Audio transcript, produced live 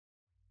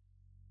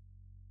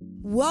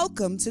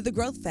Welcome to The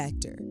Growth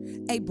Factor,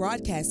 a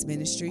broadcast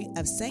ministry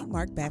of St.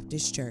 Mark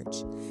Baptist Church.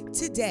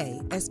 Today,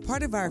 as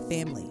part of our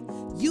family,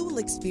 you will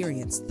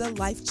experience the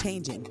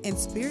life-changing and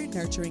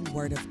spirit-nurturing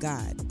Word of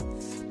God.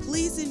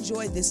 Please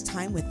enjoy this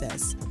time with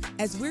us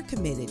as we're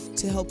committed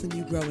to helping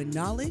you grow in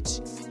knowledge,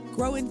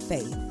 grow in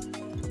faith,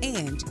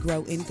 and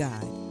grow in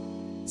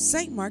God.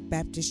 St. Mark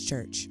Baptist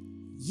Church,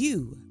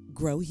 you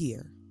grow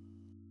here.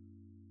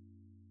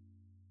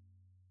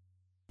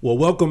 Well,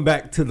 welcome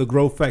back to the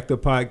Growth Factor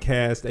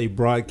Podcast, a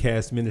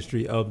broadcast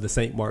ministry of the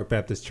St. Mark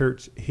Baptist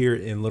Church here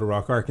in Little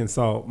Rock,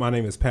 Arkansas. My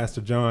name is Pastor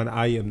John.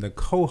 I am the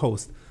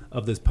co-host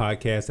of this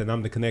podcast, and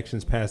I'm the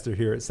Connections Pastor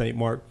here at St.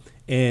 Mark.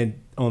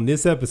 And on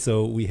this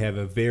episode, we have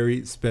a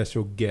very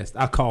special guest.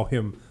 I call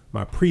him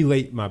my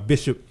prelate, my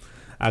bishop.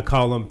 I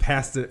call him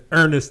Pastor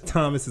Ernest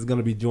Thomas is going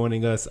to be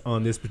joining us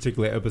on this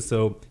particular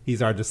episode.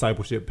 He's our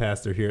discipleship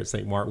pastor here at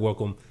St. Mark.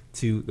 Welcome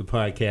to the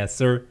podcast,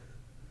 sir.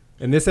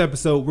 In this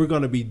episode, we're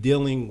going to be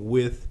dealing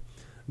with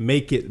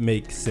Make It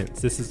Make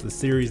Sense. This is the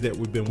series that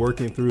we've been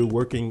working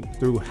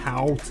through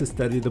how to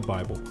study the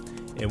Bible.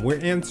 And we're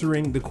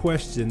answering the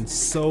question,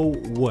 so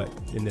what,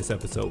 in this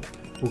episode.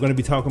 We're going to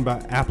be talking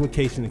about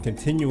application and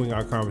continuing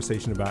our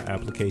conversation about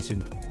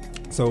application.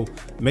 So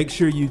make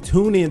sure you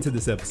tune into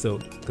this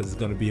episode because it's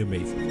going to be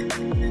amazing.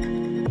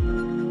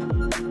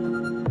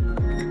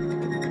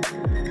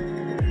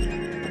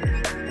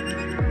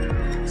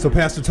 So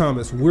Pastor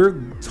Thomas,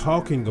 we're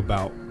talking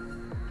about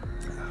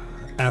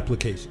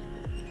application.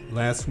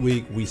 Last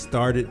week, we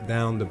started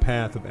down the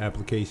path of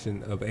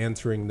application of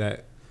answering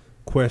that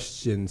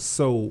question,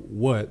 so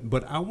what?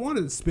 But I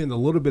wanted to spend a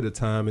little bit of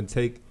time and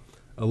take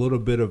a little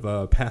bit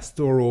of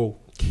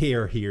pastoral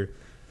care here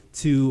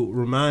to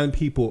remind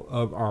people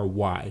of our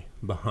why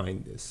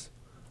behind this.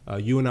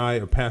 You and I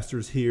are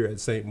pastors here at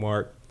St.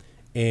 Mark,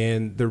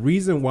 and the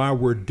reason why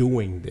we're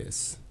doing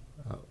this,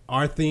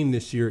 our theme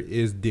this year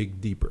is Dig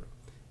Deeper.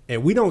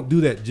 And we don't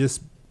do that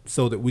just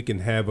so that we can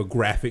have a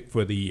graphic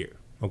for the year.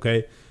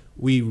 Okay,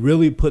 we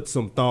really put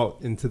some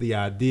thought into the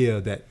idea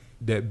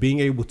that being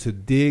able to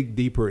dig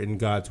deeper in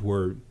God's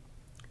word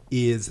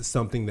is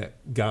something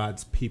that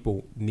God's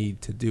people need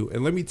to do.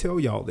 And let me tell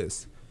y'all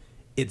this,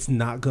 it's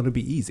not going to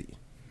be easy.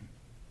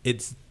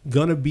 It's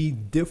going to be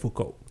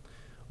difficult.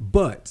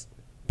 But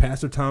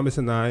Pastor Thomas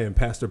and I and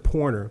Pastor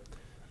Pointer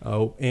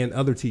and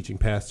other teaching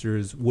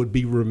pastors would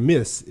be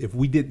remiss if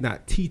we did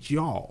not teach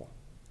y'all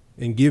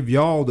and give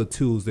y'all the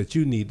tools that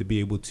you need to be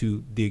able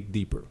to dig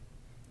deeper.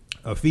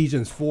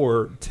 Ephesians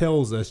 4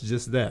 tells us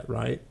just that,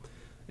 right?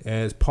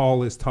 As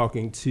Paul is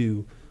talking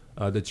to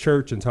the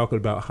church and talking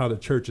about how the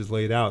church is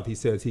laid out, he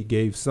says he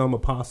gave some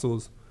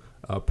apostles,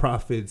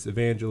 prophets,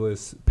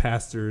 evangelists,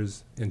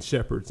 pastors, and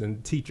shepherds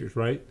and teachers,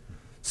 right?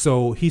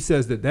 So he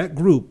says that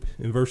group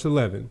in verse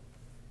 11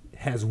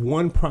 has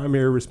one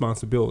primary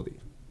responsibility.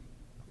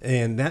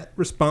 And that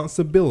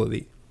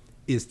responsibility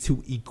is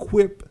to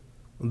equip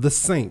the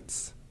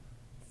saints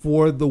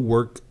for the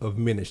work of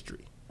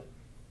ministry.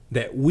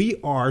 That we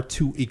are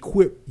to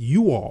equip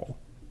you all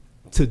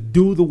to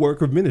do the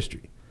work of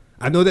ministry.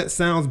 I know that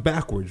sounds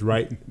backwards,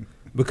 right?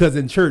 Because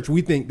in church,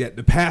 we think that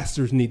the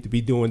pastors need to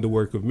be doing the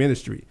work of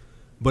ministry.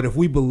 But if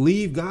we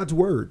believe God's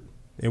word,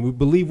 and we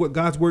believe what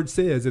God's word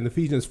says in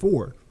Ephesians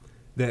 4,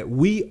 that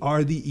we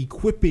are the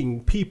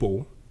equipping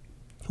people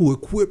who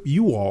equip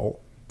you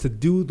all to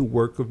do the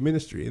work of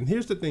ministry. And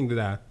here's the thing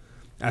that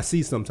I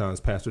see sometimes,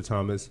 Pastor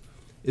Thomas,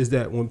 is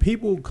that when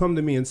people come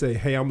to me and say,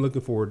 hey, I'm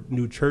looking for a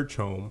new church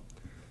home,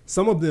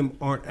 some of them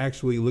aren't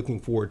actually looking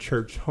for a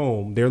church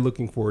home. They're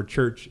looking for a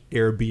church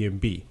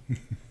Airbnb.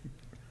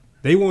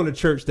 They want a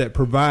church that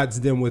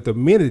provides them with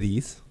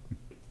amenities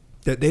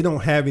that they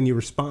don't have any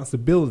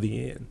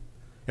responsibility in.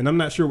 And I'm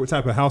not sure what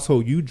type of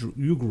household you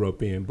grew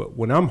up in, but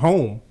when I'm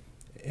home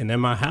and in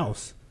my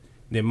house,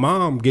 then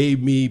mom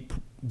gave me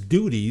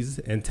duties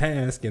and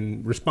tasks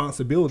and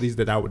responsibilities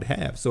that I would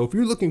have. So if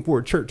you're looking for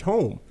a church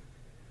home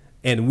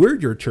and we're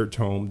your church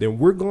home, then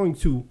we're going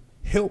to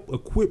help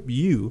equip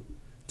you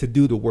to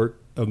do the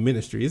work of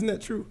ministry. Isn't that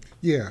true?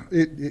 Yeah,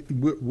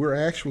 we're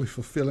actually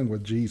fulfilling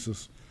what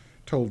Jesus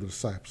told the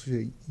disciples. He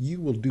said,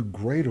 you will do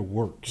greater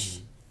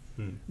works.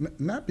 Mm-hmm.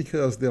 Not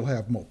because they'll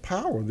have more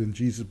power than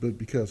Jesus, but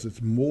because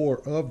it's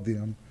more of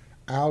them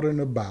out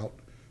and about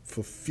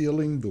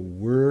fulfilling the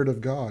word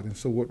of God. And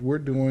so what we're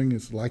doing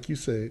is, like you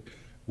said,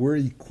 we're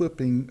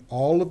equipping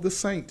all of the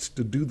saints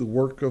to do the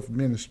work of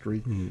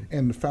ministry. Mm-hmm.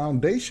 And the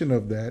foundation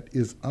of that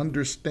is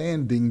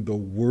understanding the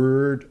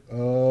word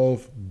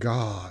of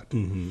God.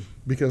 Mm-hmm.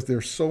 Because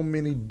there's so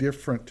many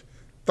different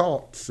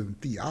thoughts and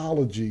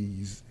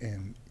theologies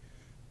and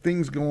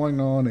things going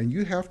on, and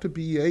you have to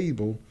be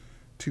able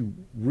to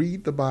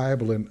read the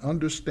Bible and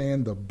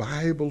understand the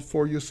Bible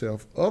for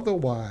yourself.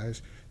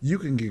 Otherwise, you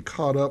can get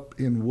caught up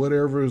in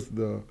whatever is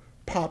the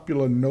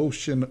popular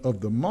notion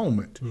of the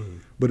moment.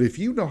 But if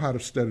you know how to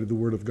study the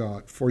Word of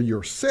God for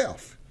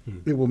yourself,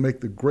 it will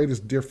make the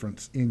greatest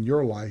difference in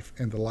your life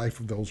and the life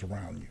of those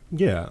around you.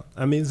 Yeah.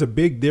 I mean, it's a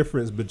big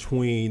difference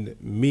between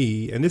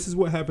me, and this is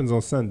what happens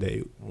on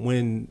Sunday.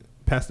 When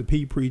Pastor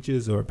P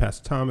preaches or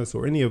Pastor Thomas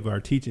or any of our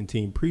teaching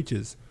team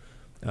preaches,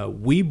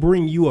 we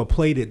bring you a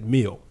plated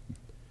meal.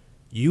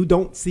 You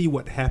don't see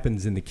what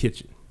happens in the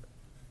kitchen,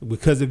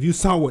 because if you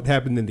saw what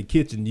happened in the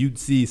kitchen, you'd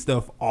see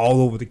stuff all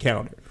over the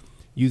counter.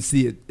 You'd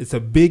see it. It's a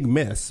big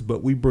mess,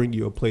 but we bring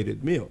you a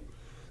plated meal.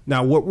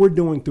 Now, what we're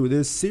doing through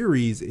this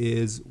series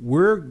is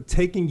we're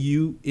taking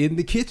you in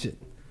the kitchen.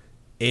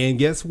 And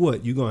guess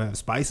what? You're going to have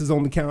spices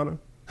on the counter.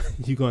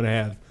 You're going to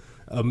have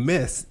a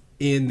mess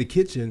in the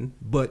kitchen,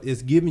 but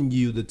it's giving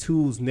you the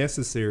tools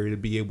necessary to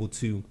be able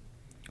to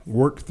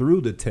work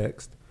through the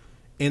text.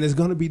 And it's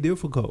going to be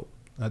difficult.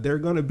 There are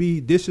going to be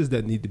dishes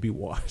that need to be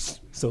washed,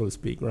 so to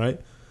speak,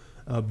 right?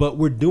 But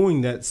we're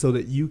doing that so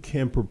that you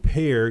can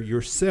prepare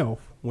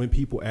yourself when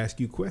people ask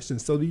you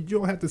questions, so that you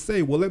don't have to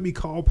say, well, let me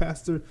call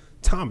Pastor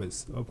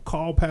Thomas or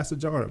call Pastor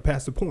John or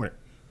Pastor Pointer.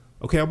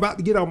 Okay, I'm about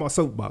to get on my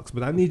soapbox,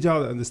 but I need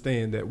y'all to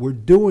understand that we're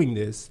doing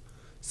this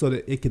so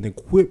that it can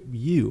equip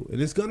you.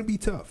 And it's going to be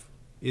tough.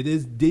 It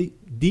is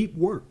deep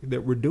work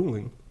that we're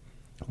doing,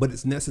 but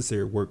it's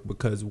necessary work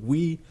because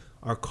we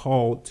are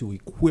called to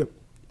equip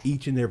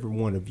each and every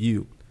one of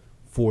you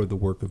for the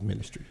work of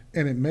ministry.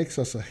 And it makes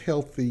us a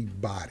healthy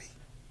body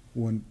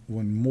when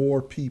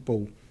more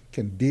people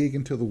can dig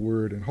into the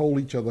Word and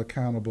hold each other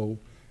accountable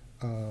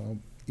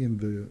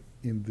in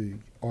the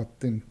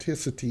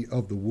authenticity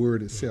of the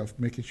Word itself,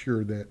 making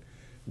sure that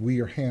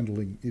we are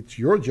handling. It's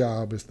your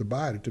job as the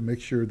body to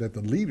make sure that the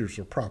leaders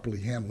are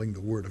properly handling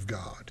the Word of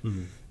God.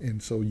 Mm-hmm.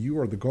 And so you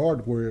are the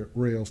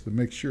guardrails to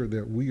make sure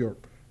that we are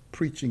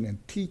preaching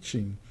and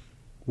teaching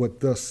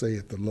what thus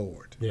saith the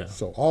Lord. Yeah.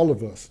 So all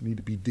of us need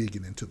to be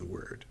digging into the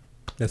Word.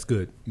 That's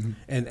good. Mm-hmm.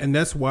 And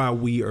that's why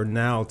we are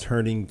now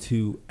turning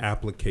to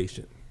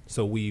application.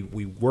 So we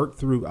work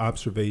through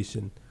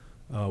observation,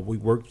 we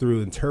work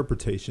through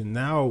interpretation.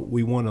 Now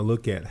we want to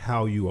look at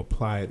how you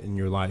apply it in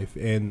your life.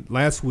 And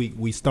last week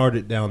we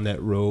started down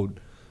that road,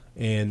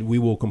 and we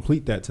will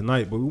complete that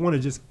tonight. But we want to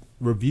just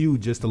review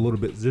just a little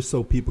bit, just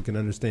so people can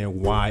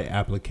understand why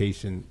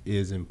application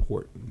is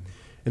important.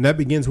 And that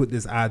begins with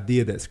this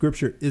idea that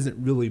Scripture isn't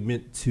really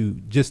meant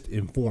to just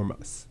inform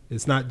us.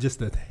 It's not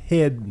just a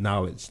head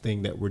knowledge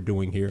thing that we're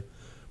doing here,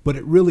 but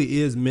it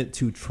really is meant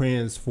to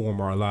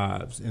transform our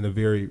lives in a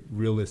very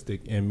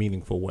realistic and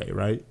meaningful way,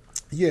 right?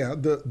 Yeah,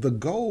 the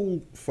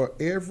goal for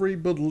every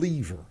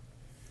believer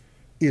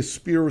is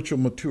spiritual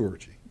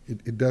maturity.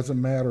 It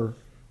doesn't matter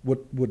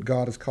what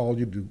God has called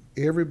you to do.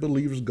 Every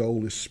believer's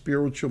goal is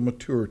spiritual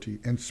maturity.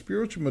 And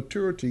spiritual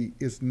maturity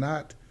is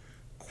not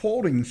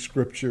quoting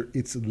Scripture,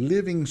 it's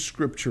living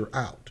Scripture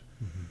out.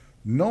 Mm-hmm.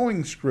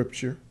 Knowing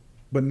Scripture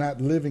but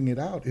not living it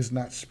out is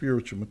not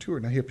spiritual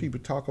maturity. And I hear people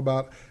talk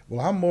about,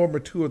 well, I'm more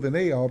mature than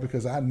they are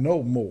because I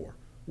know more.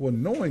 Well,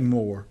 knowing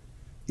more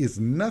is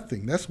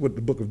nothing. That's what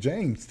the book of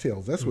James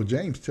tells. That's what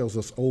James tells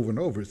us over and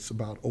over. It's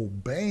about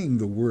obeying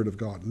the Word of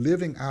God,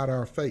 living out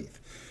our faith.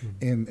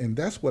 And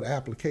that's what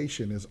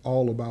application is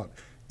all about.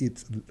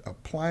 It's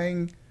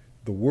applying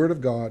the Word of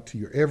God to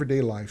your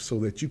everyday life so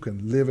that you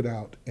can live it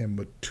out and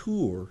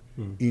mature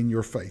in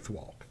your faith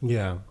walk.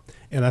 Yeah.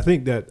 And I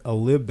think that a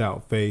lived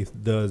out faith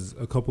does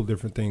a couple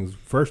different things.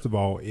 First of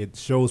all, it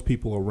shows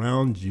people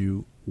around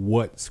you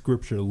what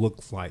Scripture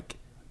looks like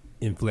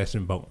in flesh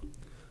and bone.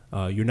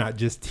 You're not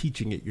just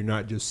teaching it, you're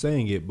not just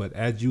saying it, but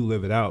as you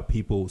live it out,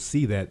 people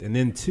see that. And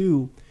then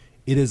two,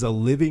 it is a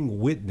living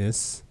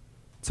witness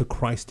to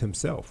Christ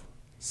himself,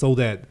 so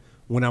that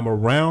when I'm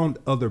around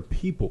other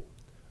people,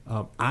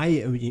 I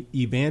am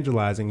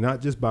evangelizing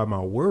not just by my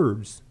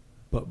words,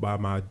 but by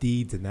my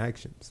deeds and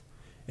actions.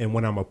 And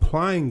when I'm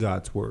applying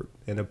God's word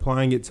and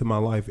applying it to my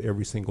life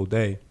every single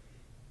day,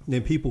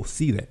 then people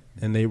see that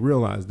and they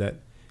realize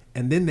that.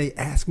 And then they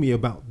ask me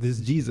about this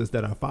Jesus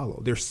that I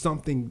follow. There's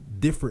something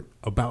different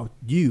about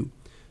you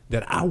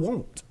that I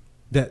want,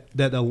 that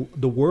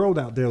the world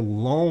out there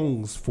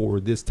longs for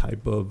this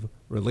type of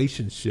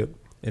relationship.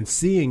 And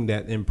seeing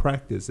that in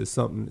practice is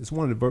something, it's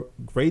one of the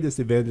greatest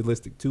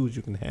evangelistic tools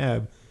you can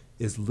have,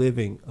 is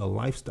living a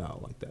lifestyle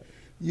like that.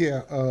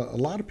 Yeah, a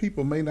lot of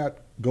people may not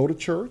go to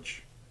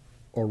church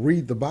or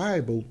read the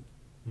Bible,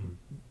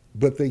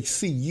 but they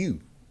see you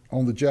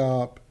on the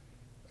job,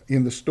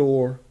 in the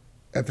store,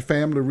 at the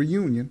family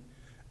reunion,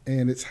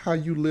 and it's how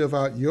you live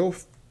out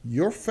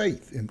your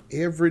faith in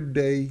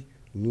everyday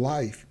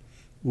life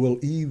will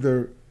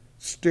either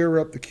stir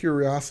up the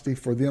curiosity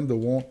for them to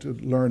want to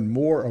learn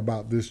more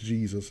about this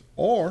Jesus,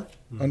 or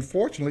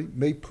unfortunately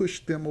may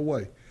push them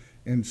away.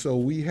 And so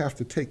we have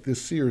to take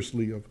this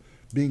seriously, of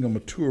being a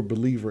mature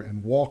believer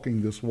and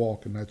walking this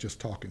walk and not just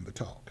talking the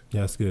talk.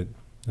 Yeah, that's good.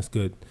 That's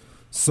good.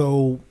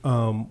 So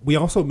we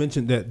also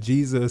mentioned that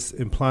Jesus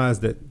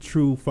implies that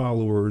true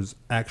followers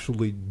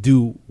actually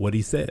do what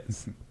he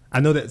says.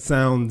 I know that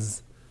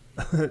sounds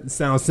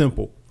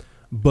simple,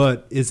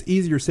 but it's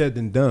easier said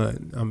than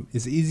done.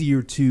 It's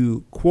easier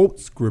to quote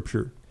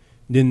Scripture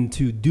than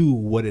to do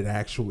what it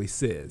actually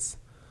says.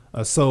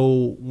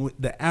 So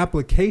the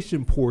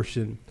application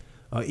portion,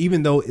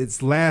 even though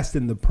it's last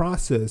in the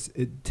process,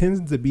 it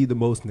tends to be the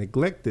most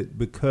neglected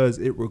because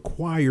it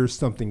requires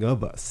something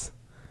of us.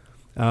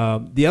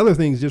 The other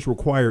things just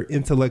require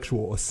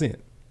intellectual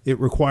assent. It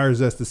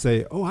requires us to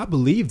say, oh, I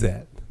believe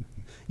that.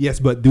 Yes,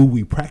 but do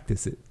we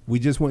practice it? We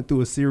just went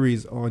through a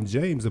series on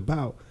James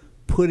about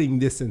putting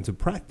this into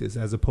practice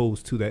as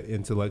opposed to that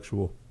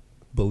intellectual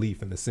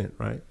belief and assent,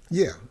 right?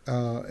 Yeah,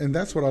 and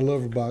that's what I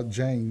love about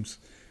James,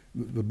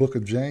 the book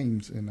of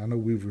James, and I know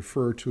we've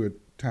referred to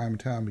it time and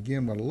time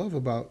again. What I love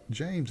about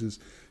James is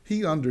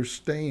he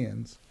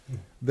understands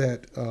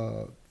that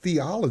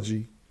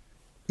theology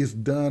is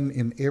done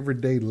in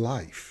everyday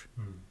life.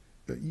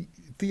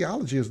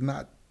 Theology is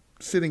not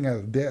sitting at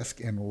a desk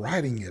and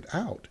writing it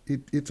out.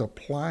 It's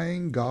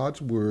applying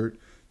God's word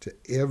to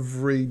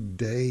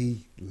everyday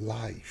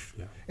life.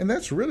 Yeah. And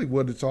that's really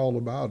what it's all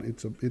about.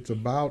 It's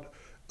about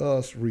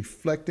us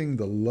reflecting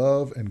the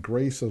love and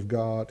grace of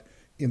God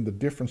in the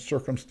different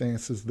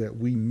circumstances that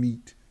we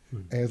meet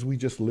as we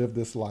just live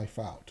this life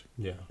out.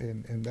 Yeah.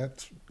 And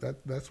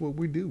that's what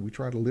we do. We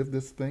try to live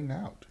this thing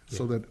out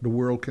so that the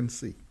world can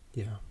see.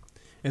 Yeah.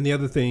 And the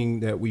other thing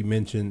that we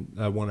mentioned,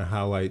 I want to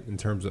highlight in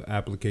terms of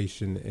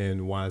application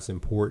and why it's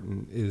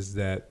important is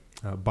that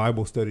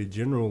Bible study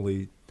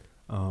generally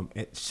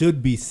it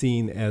should be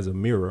seen as a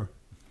mirror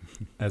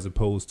as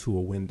opposed to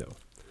a window.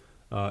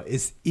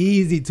 It's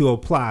easy to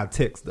apply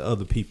text to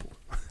other people.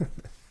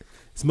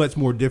 It's much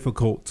more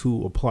difficult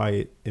to apply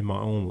it in my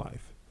own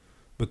life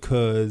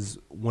because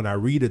when I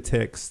read a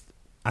text,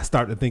 I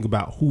start to think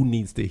about who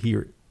needs to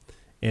hear it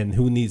and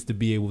who needs to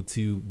be able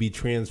to be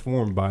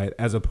transformed by it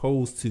as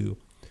opposed to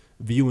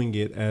viewing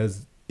it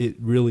as it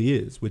really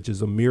is, which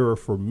is a mirror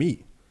for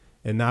me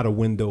and not a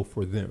window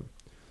for them.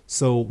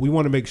 So we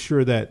want to make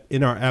sure that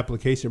in our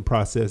application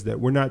process that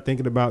we're not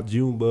thinking about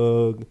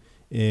Junebug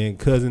and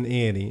Cousin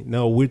Annie.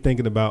 No, we're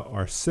thinking about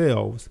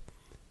ourselves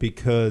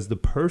because the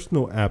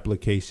personal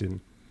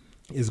application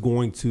is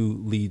going to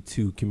lead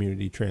to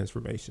community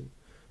transformation.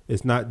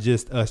 It's not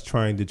just us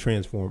trying to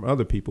transform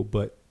other people,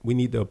 but we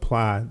need to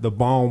apply the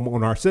balm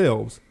on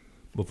ourselves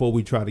before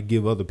we try to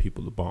give other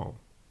people the balm.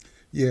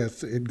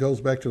 Yes, it goes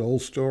back to the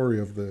old story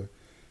of the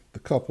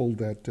couple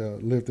that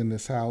lived in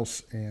this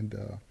house and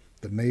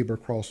the neighbor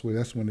across the way.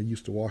 That's when they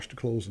used to wash the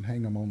clothes and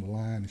hang them on the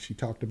line. And she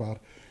talked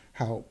about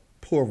how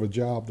poor of a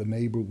job the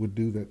neighbor would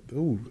do that.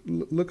 Oh,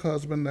 look,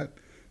 husband,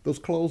 those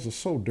clothes are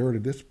so dirty.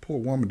 This poor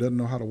woman doesn't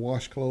know how to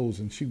wash clothes.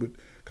 And she would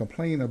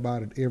complain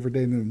about it every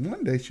day. And then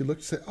one day she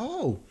looked and said,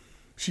 oh,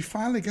 she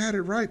finally got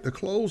it right. The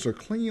clothes are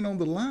clean on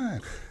the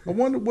line. I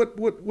wonder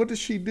what does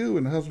she do?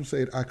 And the husband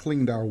said, I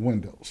cleaned our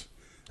windows.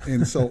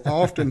 And so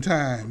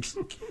oftentimes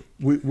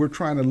we're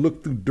trying to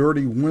look through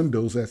dirty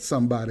windows at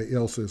somebody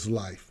else's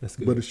life. That's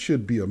good. But it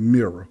should be a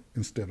mirror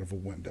instead of a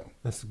window.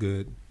 That's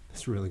good.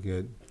 That's really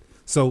good.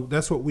 So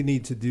that's what we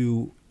need to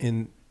do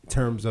in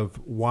terms of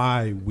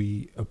why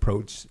we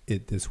approach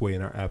it this way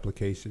in our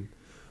application.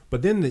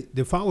 But then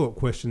the follow-up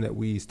question that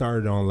we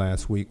started on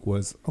last week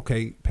was,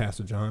 okay,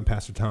 Pastor John,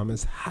 Pastor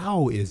Thomas,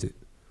 how is it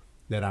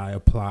that I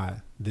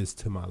apply this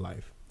to my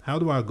life? How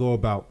do I go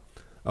about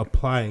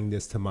applying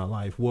this to my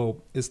life?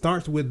 Well, it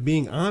starts with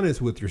being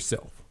honest with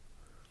yourself,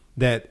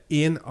 that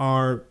in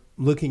our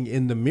looking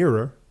in the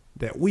mirror,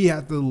 that we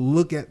have to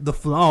look at the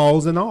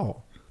flaws and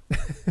all.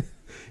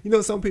 You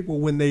know, some people,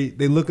 when they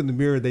look in the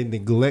mirror, they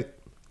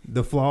neglect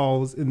the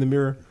flaws in the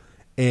mirror,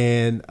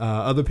 and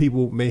other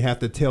people may have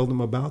to tell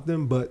them about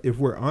them. But if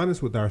we're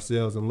honest with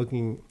ourselves and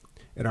looking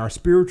at our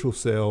spiritual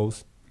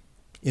selves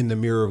in the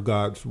mirror of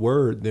God's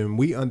word, then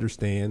we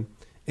understand,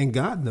 and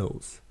God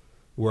knows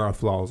where our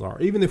flaws are,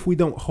 even if we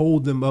don't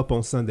hold them up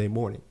on Sunday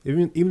morning,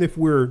 even if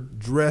we're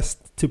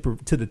dressed to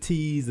the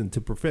T's and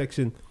to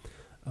perfection,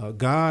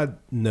 God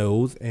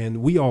knows,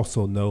 and we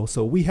also know.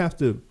 So we have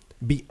to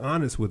be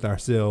honest with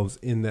ourselves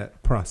in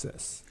that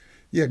process.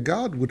 Yeah,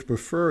 God would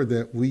prefer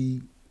that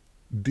we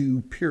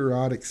do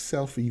periodic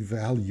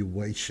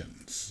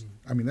self-evaluations.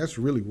 I mean, that's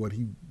really what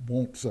he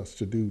wants us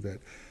to do,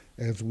 that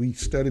as we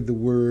study the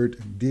word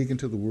and dig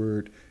into the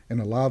word and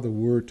allow the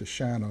word to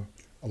shine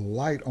a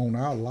light on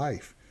our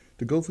life,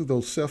 to go through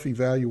those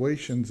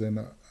self-evaluations and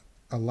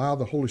allow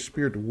the Holy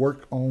Spirit to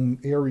work on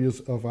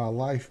areas of our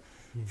life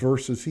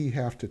versus he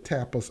have to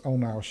tap us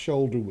on our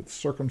shoulder with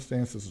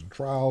circumstances and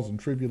trials and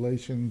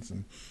tribulations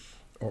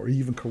or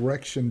even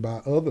correction by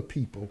other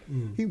people.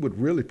 He would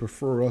really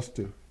prefer us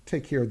to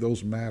take care of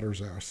those matters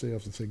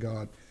ourselves and say,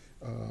 God,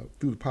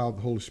 through the power of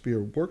the Holy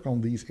Spirit, work on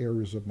these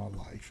areas of my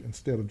life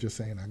instead of just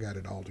saying I got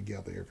it all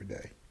together every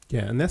day.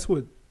 Yeah, and that's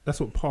what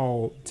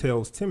Paul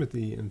tells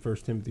Timothy in 1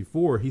 Timothy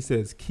 4. He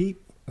says,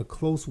 keep a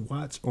close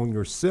watch on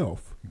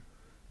yourself.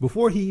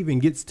 Before he even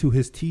gets to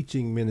his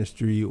teaching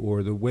ministry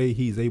or the way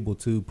he's able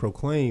to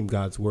proclaim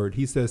God's word,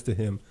 he says to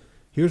him,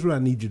 here's what I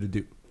need you to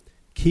do.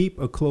 Keep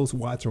a close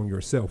watch on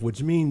yourself,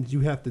 which means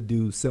you have to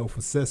do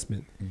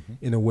self-assessment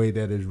in a way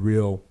that is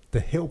real to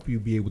help you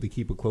be able to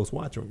keep a close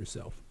watch on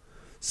yourself.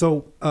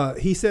 So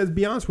he says,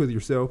 be honest with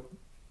yourself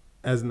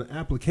as an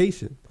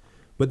application,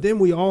 but then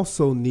we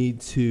also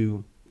need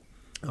to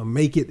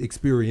make it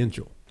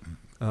experiential.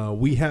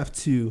 We have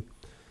to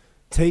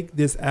take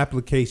this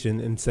application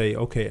and say,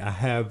 okay, I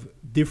have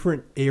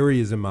different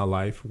areas in my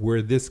life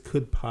where this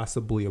could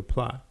possibly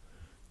apply.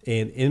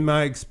 And in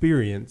my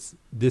experience,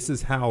 this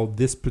is how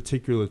this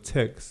particular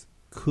text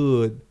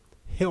could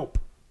help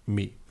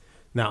me.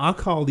 Now, I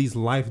call these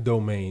life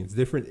domains,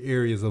 different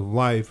areas of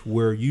life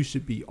where you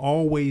should be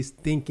always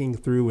thinking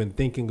through and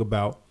thinking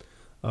about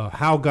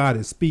how God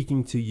is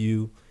speaking to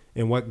you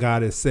and what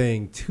God is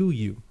saying to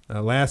you.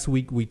 Last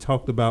week, we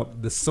talked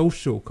about the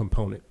social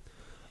component,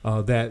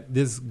 that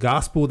this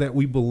gospel that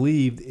we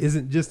believed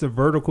isn't just a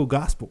vertical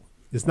gospel.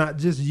 It's not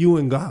just you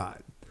and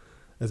God.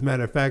 As a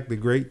matter of fact, the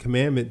Great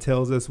Commandment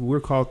tells us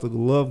we're called to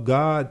love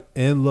God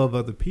and love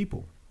other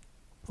people,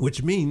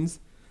 which means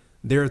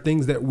there are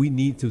things that we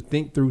need to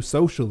think through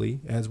socially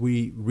as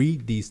we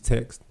read these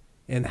texts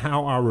and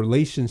how our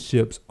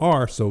relationships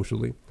are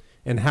socially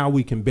and how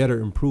we can better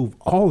improve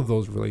all of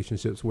those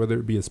relationships, whether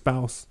it be a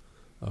spouse,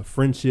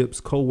 friendships,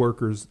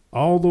 co-workers,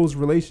 all those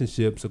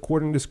relationships,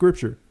 according to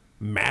Scripture,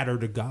 matter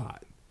to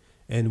God.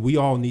 And we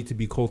all need to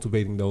be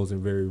cultivating those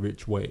in very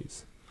rich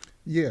ways.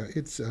 Yeah,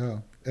 it's,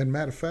 and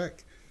matter of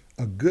fact,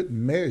 a good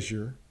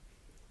measure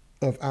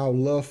of our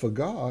love for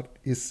God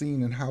is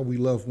seen in how we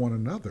love one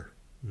another.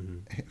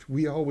 Mm-hmm.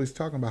 We always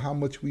talking about how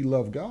much we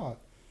love God,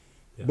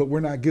 but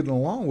we're not getting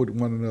along with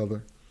one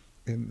another.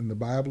 And the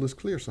Bible is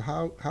clear. So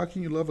how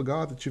can you love a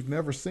God that you've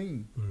never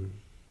seen? Mm-hmm.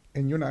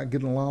 And you're not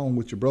getting along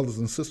with your brothers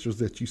and sisters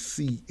that you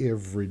see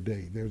every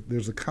day?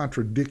 There's a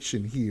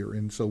contradiction here.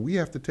 And so we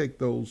have to take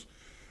those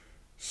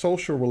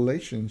social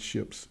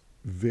relationships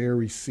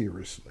very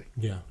seriously.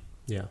 Yeah.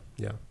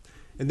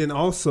 And then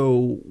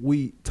also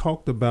we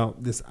talked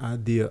about this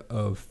idea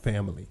of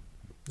family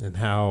and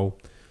how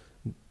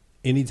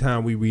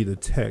anytime we read a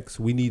text,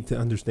 we need to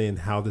understand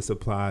how this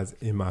applies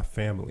in my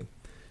family.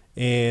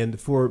 And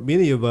for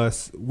many of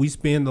us, we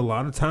spend a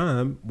lot of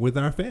time with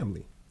our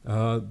family.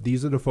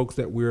 These are the folks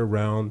that we're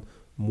around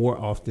more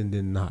often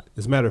than not.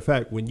 As a matter of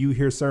fact, when you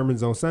hear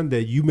sermons on Sunday,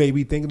 you may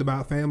be thinking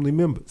about family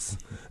members,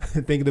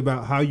 thinking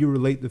about how you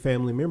relate to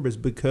family members,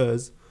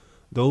 because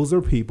those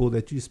are people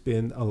that you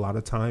spend a lot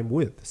of time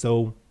with.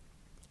 So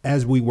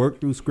as we work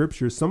through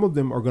Scripture, some of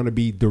them are going to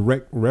be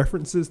direct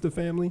references to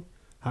family,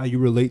 how you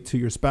relate to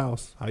your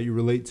spouse, how you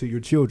relate to your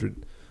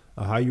children,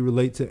 how you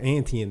relate to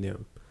auntie and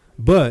them.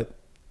 But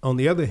on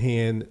the other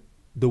hand,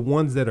 the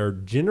ones that are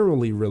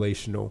generally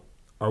relational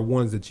are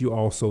ones that you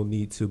also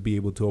need to be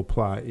able to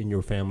apply in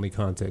your family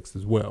context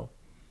as well.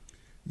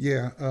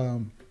 Yeah.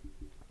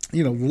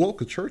 The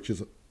local church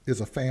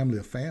is a family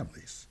of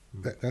families.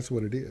 That's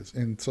what it is.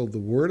 And so the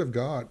Word of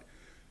God,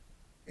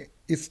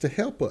 it's to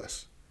help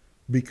us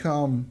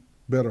become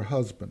better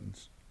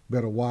husbands,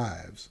 better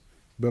wives,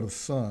 better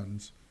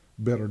sons,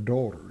 better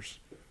daughters,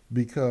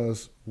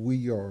 because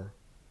we are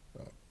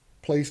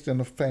placed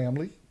in a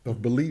family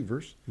of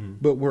believers,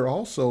 but we're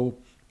also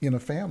in a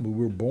family.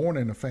 We're born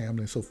in a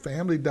family. So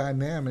family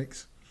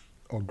dynamics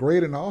are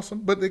great and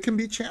awesome, but they can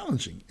be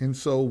challenging. And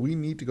so we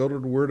need to go to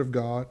the Word of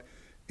God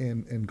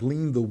and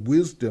glean the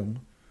wisdom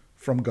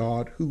from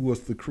God, who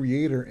was the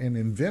creator and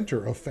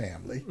inventor of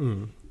family,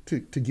 to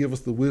give us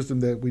the wisdom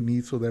that we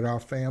need so that our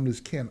families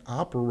can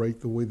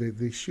operate the way that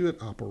they should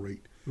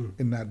operate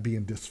and not be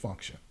in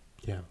dysfunction.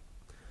 Yeah.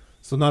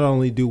 So not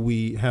only do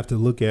we have to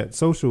look at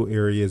social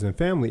areas and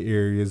family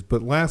areas,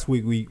 but last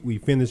week we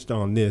finished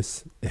on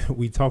this.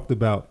 We talked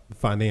about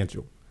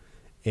financial.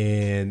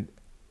 And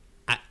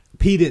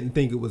P didn't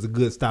think it was a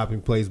good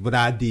stopping place, but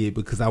I did,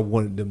 because I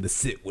wanted them to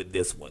sit with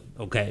this one,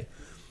 okay?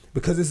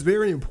 Because it's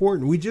very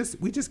important. We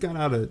just got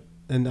out of,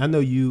 and I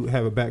know you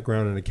have a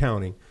background in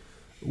accounting.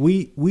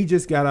 We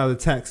just got out of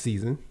tax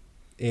season,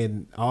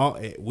 and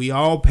we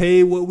all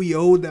paid what we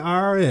owed the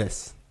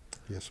IRS.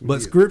 Yes, but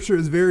did. Scripture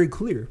is very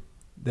clear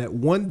that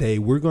one day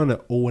we're going to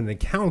owe an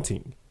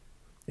accounting,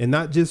 and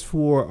not just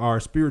for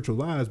our spiritual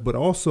lives, but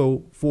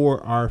also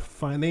for our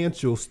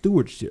financial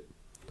stewardship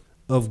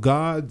of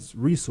God's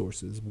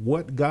resources,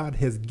 what God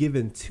has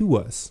given to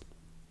us.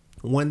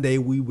 One day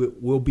we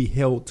will be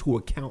held to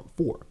account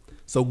for.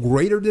 So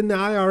greater than the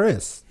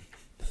IRS,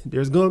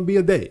 there's going to be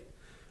a day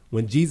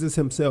when Jesus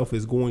himself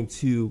is going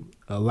to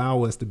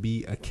allow us to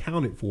be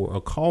accounted for,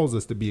 or cause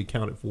us to be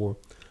accounted for,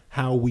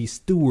 how we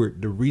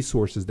steward the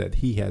resources that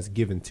he has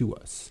given to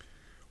us.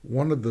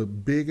 One of the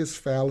biggest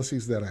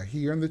fallacies that I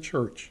hear in the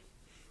church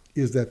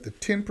is that the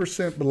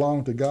 10%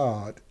 belong to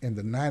God and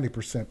the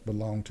 90%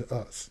 belong to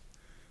us.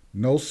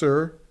 No,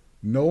 sir.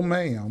 No,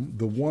 ma'am.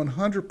 The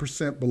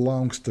 100%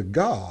 belongs to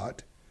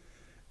God,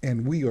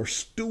 and we are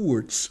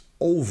stewards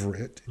over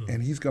it,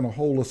 and he's going to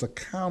hold us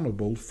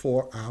accountable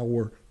for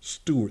our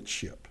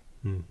stewardship.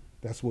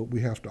 That's what we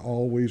have to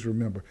always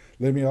remember.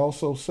 Let me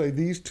also say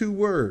these two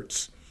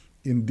words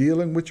in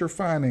dealing with your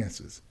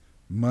finances: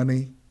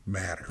 money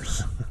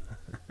matters.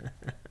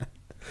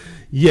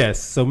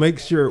 Yes. So make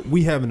sure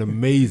we have an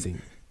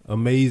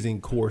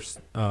amazing course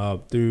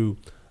through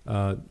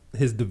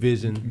his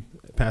division,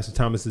 Pastor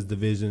Thomas's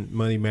division,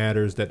 Money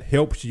Matters, that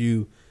helps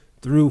you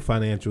through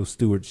financial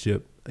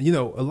stewardship. You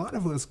know, a lot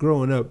of us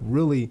growing up,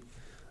 really,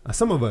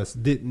 some of us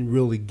didn't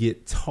really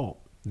get taught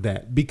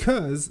that,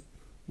 because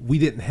we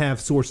didn't have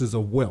sources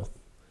of wealth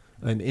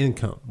and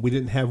income. We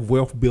didn't have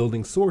wealth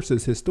building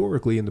sources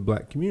historically in the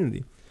black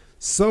community.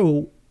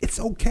 So it's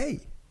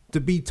okay to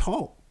be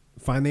taught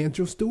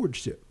financial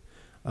stewardship.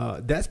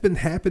 That's been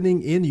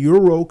happening in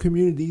Euro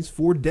communities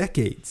for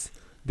decades.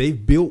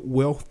 They've built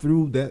wealth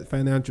through that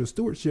financial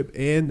stewardship,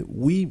 and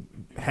we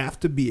have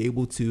to be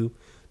able to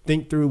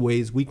think through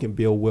ways we can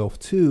build wealth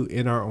too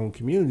in our own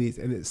communities.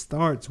 And it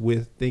starts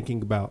with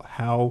thinking about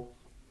how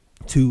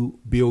to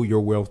build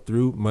your wealth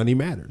through Money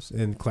Matters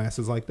and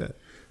classes like that.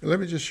 Let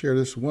me just share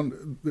this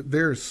one.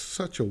 There's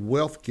such a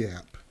wealth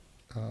gap,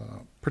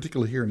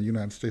 particularly here in the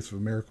United States of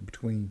America,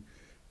 between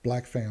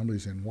black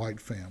families and white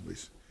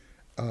families.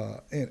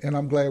 And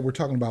I'm glad we're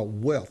talking about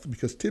wealth,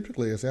 because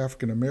typically as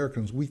African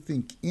Americans, we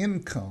think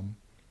income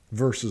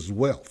versus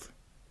wealth.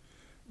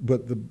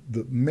 But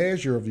the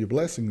measure of your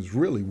blessing is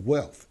really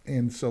wealth.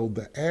 And so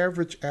the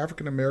average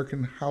African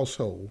American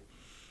household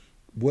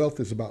wealth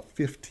is about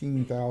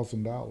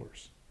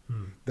 $15,000.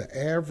 The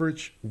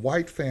average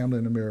white family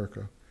in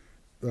America,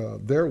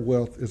 their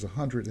wealth is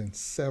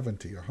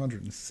 $170,000 or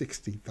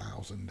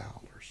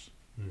 $160,000.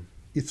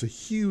 It's a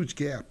huge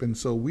gap, and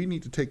so we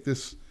need to take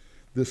this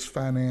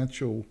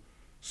financial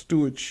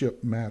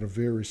stewardship matter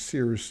very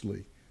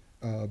seriously,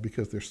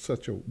 because there's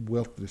such a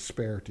wealth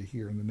disparity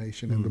here in the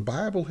nation, and the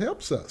Bible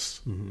helps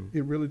us.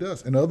 It really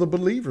does, and other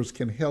believers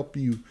can help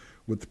you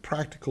with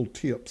practical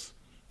tips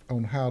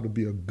on how to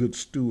be a good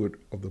steward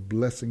of the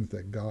blessings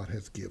that God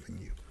has given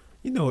you.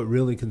 You know, what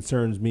really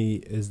concerns me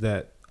is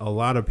that a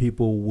lot of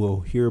people will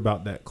hear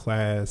about that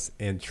class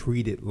and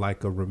treat it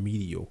like a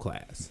remedial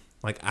class.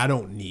 Like, I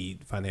don't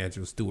need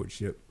financial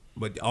stewardship,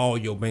 but all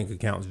your bank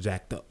accounts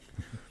jacked up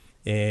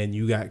and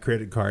you got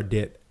credit card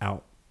debt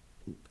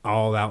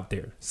all out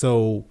there.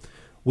 So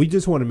we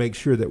just want to make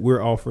sure that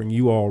we're offering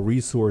you all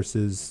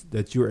resources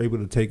that you're able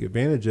to take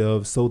advantage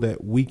of so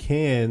that we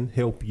can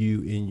help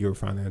you in your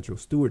financial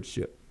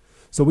stewardship.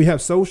 So we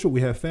have social, we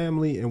have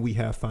family, and we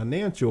have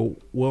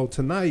financial. Well,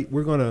 tonight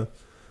we're going to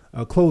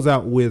close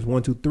out with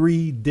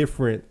 3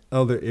 different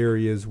other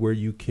areas where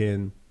you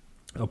can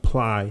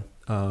apply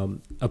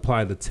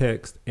the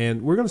text.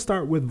 And we're going to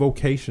start with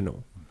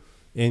vocational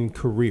and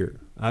career.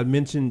 I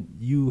mentioned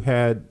you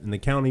had an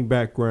accounting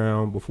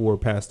background before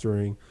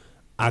pastoring.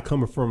 I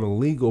come from a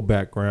legal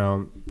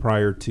background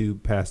prior to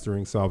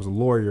pastoring, so I was a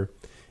lawyer.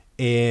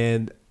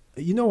 And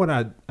you know what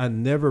I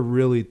never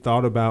really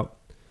thought about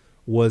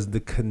was the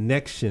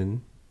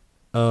connection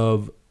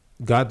of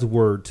God's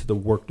word to the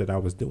work that I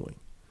was doing,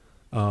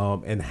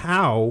 and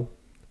how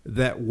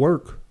that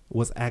work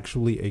was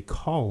actually a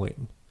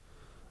calling.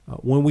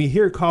 When we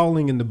hear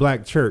calling in the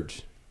black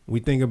church,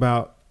 we think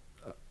about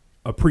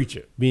a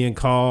preacher being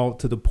called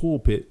to the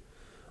pulpit,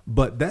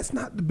 but that's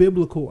not the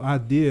biblical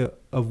idea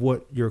of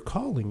what your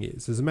calling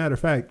is. As a matter of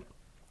fact,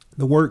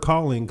 the word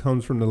calling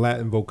comes from the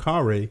Latin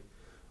vocare,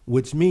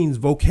 which means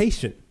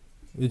vocation,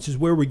 which is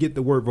where we get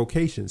the word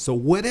vocation. So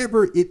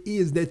whatever it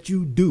is that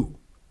you do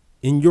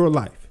in your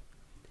life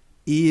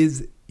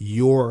is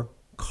your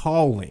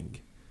calling.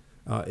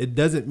 It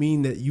doesn't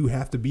mean that you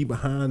have to be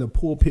behind a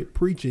pulpit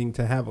preaching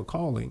to have a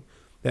calling.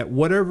 That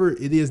whatever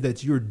it is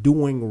that you're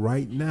doing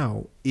right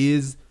now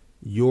is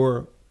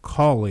your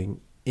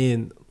calling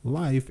in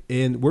life.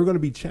 And we're going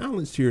to be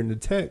challenged here in the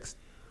text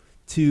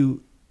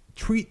to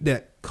treat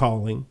that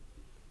calling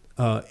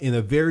in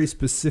a very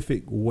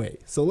specific way.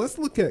 So let's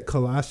look at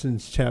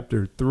Colossians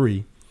chapter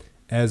 3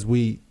 as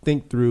we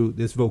think through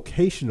this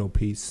vocational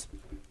piece,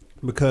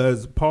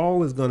 because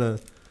Paul is going to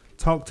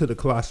talk to the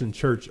Colossian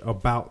church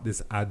about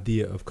this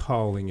idea of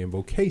calling and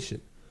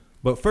vocation.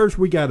 But first,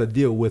 we got to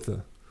deal with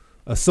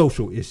a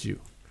social issue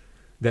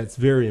that's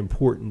very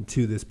important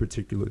to this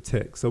particular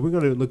text. So we're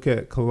going to look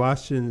at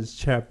Colossians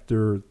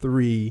chapter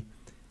 3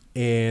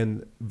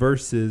 and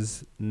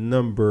verses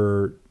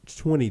number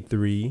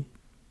 23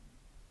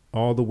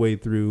 all the way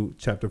through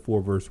chapter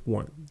 4, verse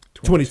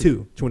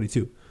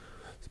 22.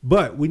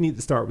 But we need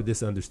to start with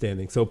this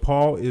understanding. So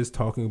Paul is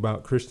talking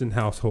about Christian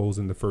households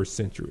in the first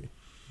century.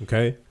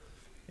 Okay.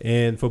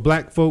 And for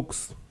black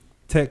folks,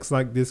 texts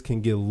like this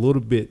can get a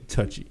little bit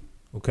touchy.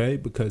 Okay.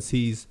 Because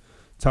he's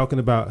talking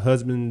about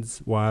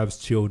husbands, wives,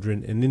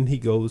 children, and then he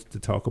goes to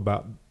talk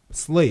about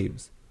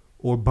slaves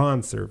or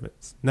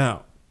bondservants.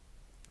 Now,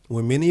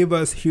 when many of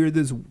us hear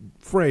this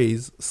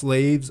phrase,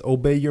 slaves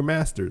obey your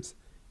masters,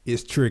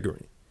 it's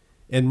triggering.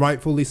 And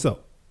rightfully so,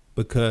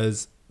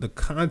 because the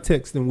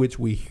context in which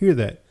we hear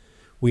that,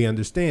 we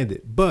understand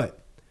it.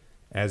 But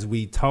as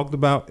we talked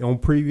about on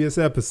previous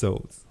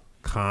episodes,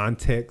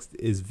 context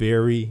is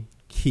very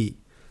key.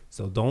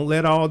 So don't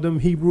let all them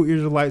Hebrew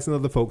Israelites and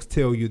other folks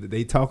tell you that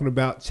they talking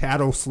about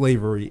chattel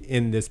slavery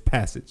in this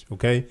passage,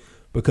 okay?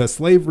 Because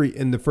slavery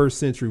in the first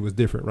century was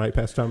different, right,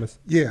 Pastor Thomas?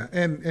 Yeah,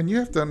 and you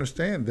have to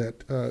understand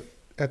that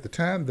at the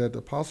time that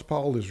Apostle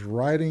Paul is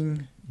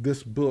writing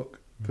this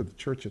book to the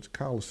church at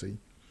Colossae,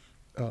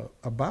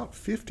 about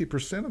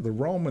 50% of the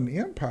Roman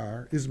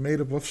Empire is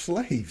made up of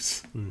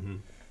slaves. Mm-hmm.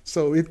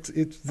 So it's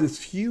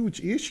this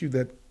huge issue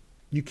that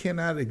you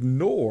cannot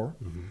ignore,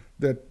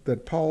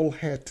 that Paul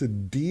had to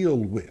deal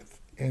with.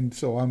 And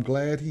so I'm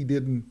glad he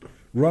didn't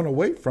run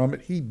away from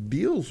it. He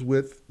deals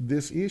with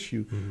this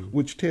issue,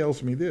 which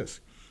tells me this.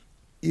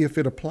 If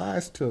it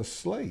applies to a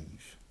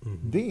slave,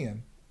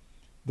 then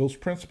those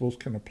principles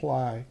can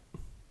apply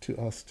to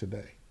us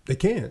today. They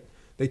can.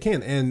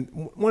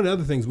 And one of the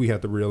other things we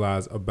have to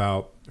realize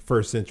about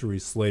first century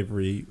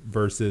slavery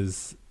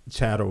versus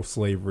chattel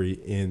slavery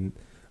in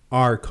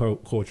our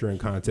culture and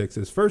context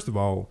is, first of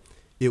all,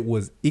 it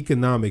was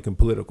economic and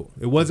political.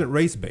 It wasn't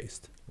race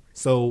based.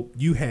 So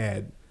you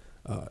had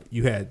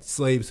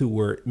slaves who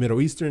were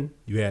Middle Eastern.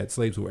 You had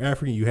slaves who were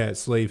African. You had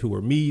slaves who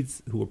were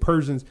Medes, who were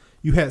Persians.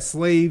 You had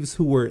slaves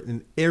who were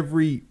in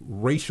every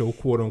racial,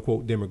 quote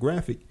unquote,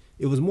 demographic.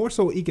 It was more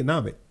so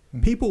economic.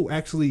 People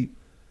actually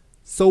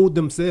sold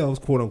themselves,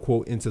 quote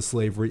unquote, into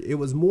slavery. It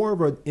was more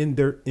of an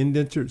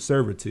indentured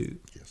servitude.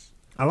 Yes.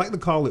 I like to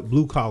call it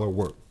blue collar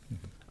work.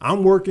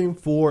 I'm working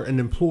for an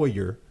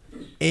employer,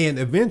 and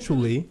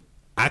eventually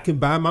I can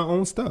buy my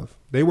own stuff.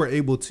 They were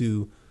able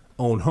to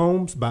own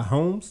homes, buy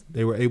homes.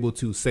 They were able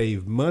to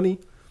save money.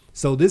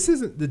 So this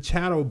isn't the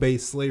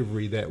chattel-based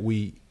slavery that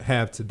we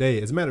have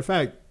today. As a matter of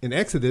fact, in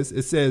Exodus,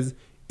 it says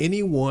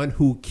anyone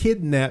who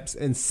kidnaps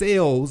and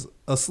sells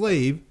a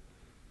slave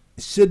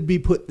should be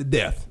put to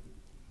death.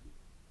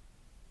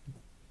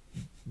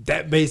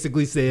 That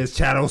basically says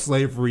chattel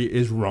slavery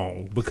is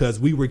wrong because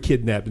we were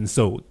kidnapped and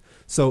sold.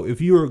 So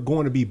if you're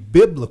going to be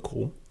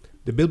biblical,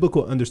 the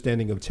biblical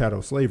understanding of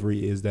chattel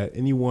slavery is that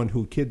anyone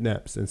who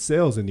kidnaps and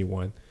sells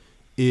anyone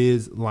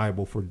is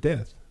liable for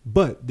death.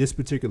 But this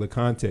particular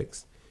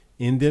context,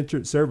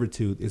 indentured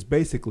servitude, is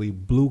basically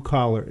blue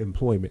collar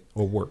employment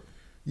or work.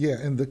 Yeah,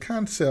 and the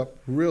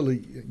concept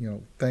really,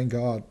 thank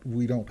God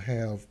we don't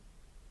have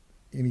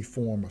any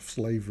form of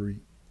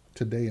slavery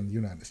today in the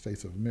United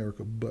States of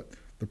America, but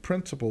the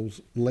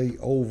principles lay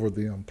over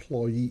the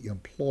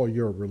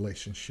employee-employer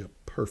relationship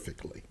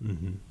perfectly,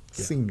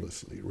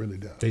 seamlessly. It really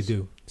does. They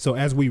do. So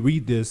as we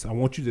read this, I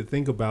want you to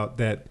think about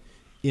that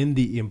in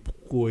the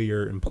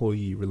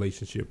employer-employee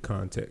relationship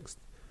context.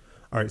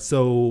 All right,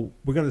 so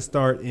we're going to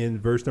start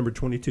in verse number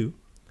 22.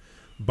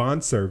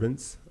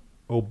 Bondservants,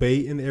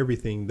 obey in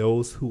everything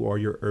those who are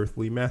your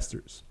earthly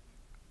masters,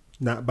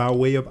 not by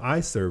way of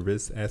eye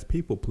service as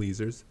people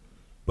pleasers,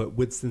 but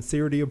with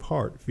sincerity of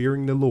heart,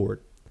 fearing the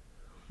Lord.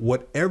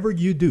 Whatever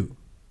you do,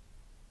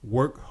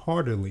 work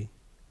heartily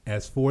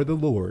as for the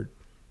Lord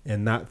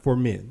and not for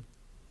men,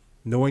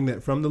 knowing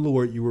that from the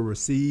Lord you will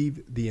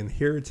receive the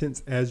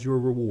inheritance as your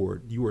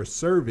reward. You are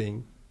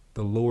serving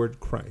the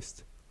Lord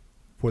Christ.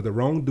 For the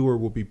wrongdoer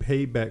will be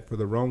paid back for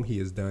the wrong he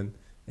has done,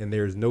 and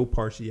there is no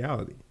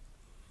partiality.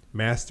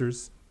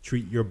 Masters,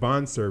 treat your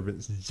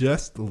bondservants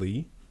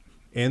justly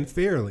and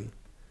fairly,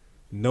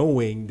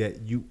 knowing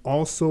that you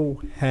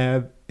also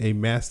have a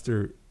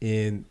master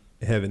in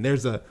heaven.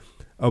 There's a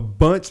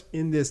bunch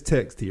in this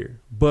text here,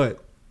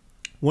 but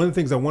one of the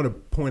things I want to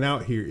point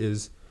out here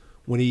is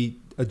when he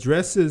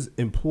addresses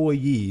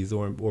employees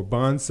or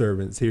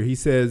bondservants here, he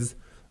says,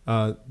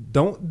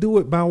 don't do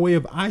it by way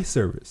of eye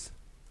service.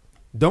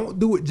 Don't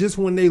do it just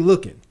when they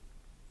looking.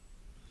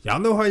 Y'all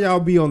know how y'all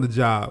be on the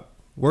job,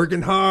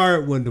 working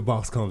hard when the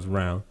boss comes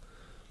around.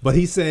 But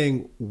he's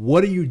saying,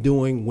 what are you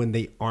doing when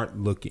they aren't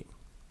looking?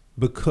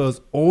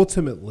 Because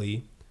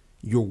ultimately,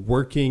 you're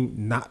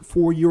working not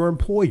for your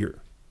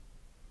employer,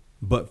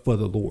 but for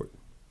the Lord.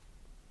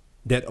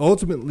 That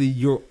ultimately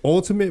your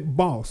ultimate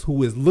boss,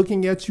 who is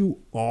looking at you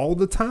all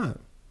the time,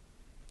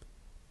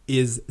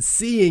 is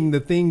seeing the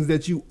things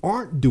that you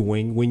aren't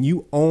doing when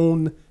you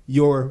own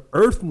your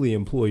earthly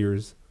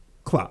employer's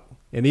clock.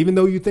 And even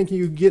though you're thinking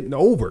you're getting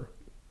over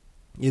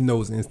in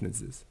those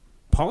instances,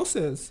 Paul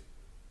says,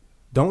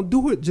 don't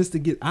do it just to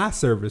get eye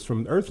service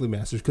from earthly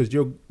masters, because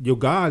your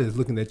God is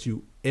looking at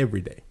you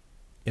every day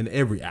and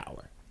every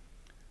hour.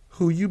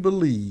 Who you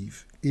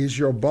believe is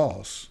your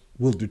boss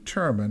will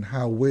determine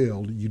how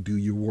well you do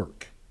your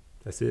work.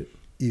 That's it.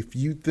 If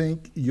you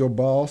think your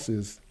boss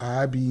is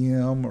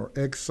IBM or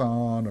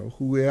Exxon or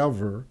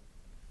whoever,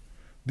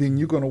 then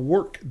you're going to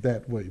work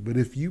that way. But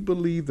if you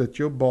believe that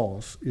your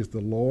boss is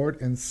the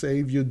Lord and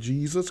Savior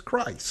Jesus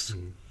Christ,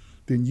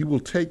 then you will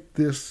take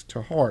this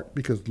to heart,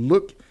 because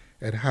look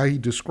at how he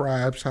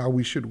describes how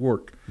we should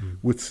work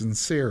with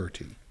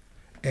sincerity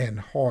and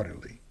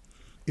heartily.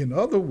 In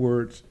other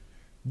words,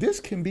 this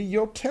can be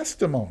your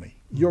testimony.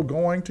 You're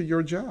going to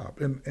your job.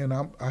 And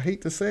I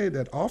hate to say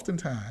that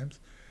oftentimes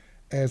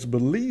as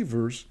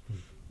believers,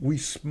 we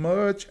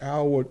smudge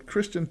our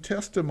Christian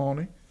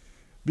testimony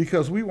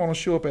because we want to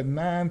show up at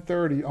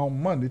 9:30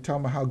 on Monday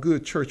talking about how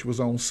good church was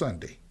on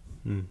Sunday.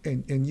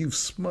 And you've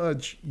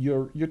smudged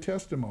your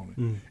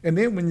testimony. And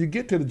then when you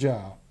get to the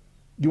job,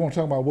 you want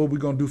to talk about what we're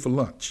going to do for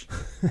lunch.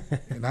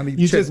 And I need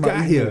to check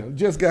my email.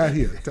 Just got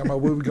here. Talking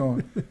about where we're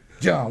going.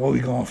 John, where we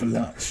going for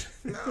lunch?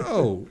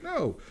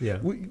 No. Yeah.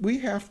 We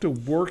have to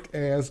work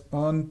as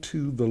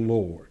unto the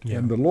Lord. Yeah.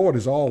 And the Lord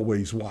is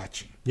always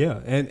watching.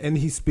 Yeah, and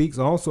he speaks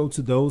also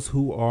to those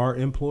who are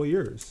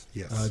employers.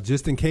 Yes.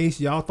 Just in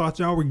case y'all thought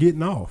y'all were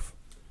getting off.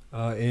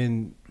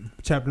 In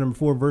chapter number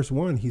 4, verse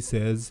 1, he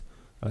says,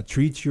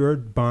 treat your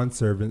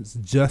bondservants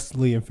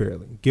justly and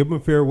fairly. Give them a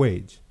fair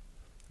wage.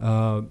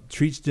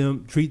 Treat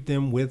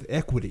them with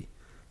equity.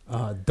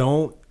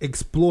 Don't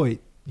exploit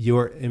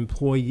your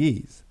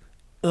employees.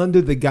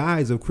 under the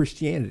guise of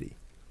Christianity.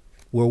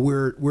 Well,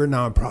 we're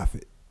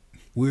nonprofit.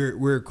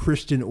 We're a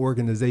Christian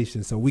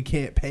organization, so we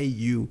can't pay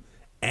you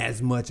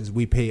as much as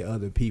we pay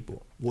other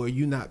people. Well,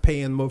 you're not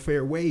paying them a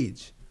fair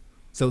wage.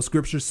 So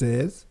scripture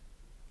says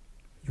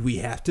we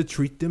have to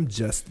treat them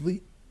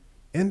justly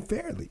and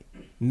fairly,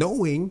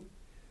 knowing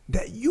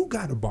that you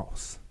got a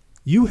boss.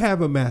 You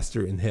have a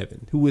master in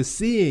heaven who is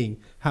seeing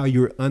how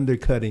you're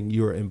undercutting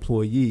your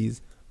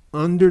employees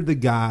under the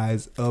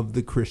guise of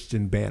the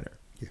Christian banner.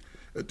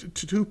 Yeah.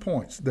 2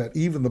 points: that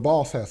even the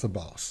boss has a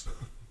boss.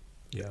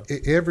 Yeah.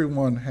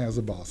 Everyone has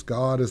a boss.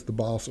 God is the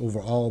boss over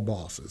all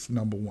bosses,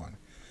 number one.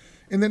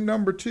 And then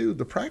number two,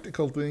 the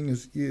practical thing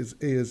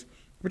is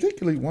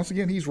particularly, once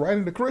again, he's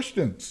writing to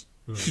Christians.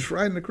 He's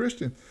writing to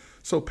Christians.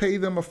 So pay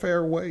them a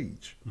fair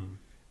wage.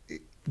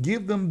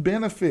 Give them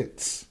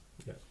benefits.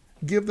 Yeah.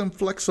 Give them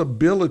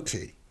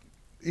flexibility.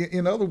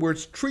 In other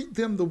words, treat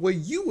them the way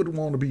you would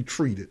want to be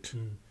treated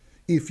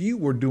if you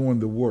were doing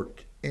the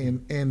work.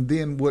 And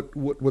then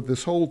what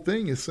this whole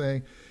thing is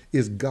saying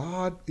is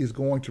God is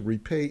going to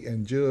repay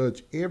and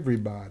judge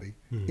everybody,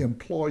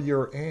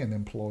 employer and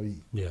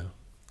employee. Yeah.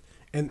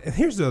 And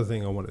here's the other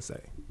thing I want to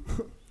say.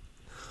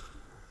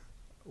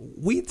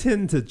 We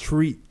tend to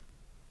treat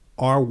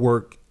our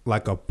work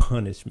like a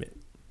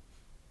punishment,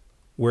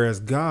 whereas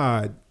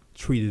God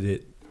treated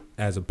it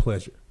as a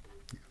pleasure.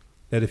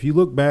 That if you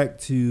look back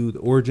to the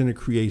origin of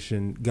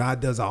creation,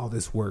 God does all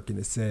this work and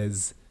it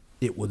says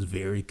it was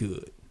very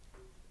good.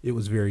 It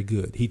was very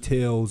good. He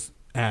tells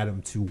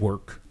Adam to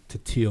work, to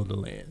till the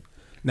land.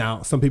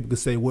 Now, some people could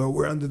say, well,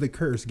 we're under the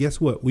curse.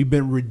 Guess what? We've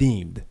been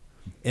redeemed.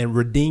 And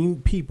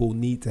redeemed people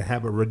need to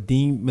have a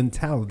redeemed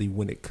mentality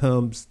when it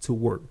comes to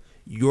work.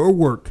 Your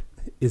work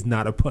is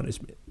not a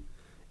punishment.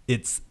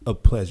 It's a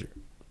pleasure.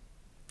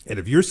 And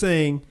if you're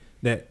saying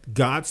that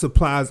God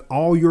supplies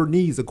all your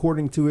needs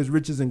according to his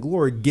riches and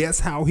glory,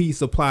 guess how he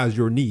supplies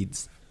your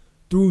needs?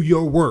 Through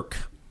your work.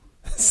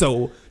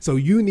 So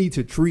you need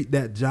to treat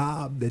that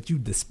job that you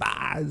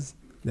despise,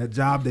 that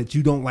job that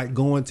you don't like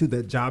going to,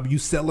 that job you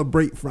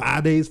celebrate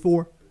Fridays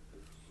for,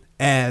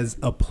 as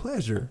a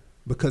pleasure,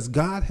 because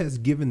God has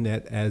given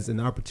that as an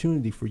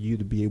opportunity for you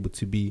to be able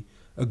to be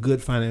a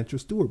good financial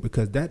steward,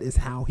 because that is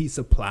how he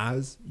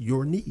supplies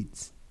your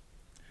needs.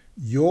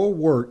 Your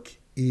work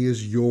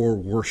is your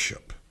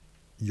worship.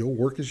 Your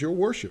work is your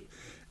worship.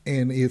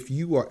 And if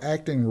you are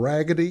acting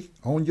raggedy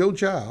on your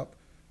job,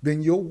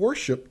 then your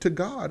worship to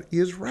God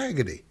is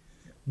raggedy,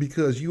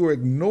 because you are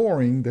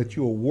ignoring that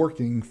you are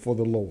working for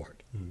the Lord.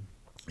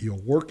 Your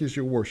work is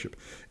your worship.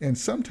 And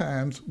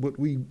sometimes what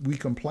we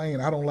complain,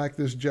 I don't like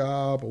this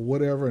job or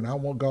whatever, and I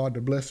want God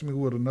to bless me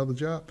with another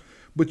job.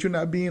 But you're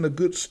not being a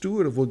good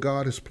steward of what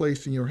God has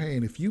placed in your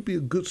hand. If you be a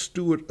good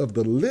steward of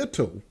the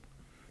little,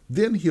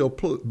 then he'll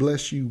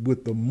bless you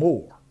with the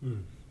more.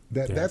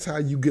 That's how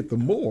you get the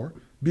more.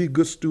 Be a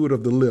good steward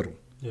of the little,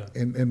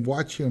 and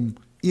watch him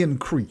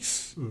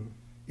increase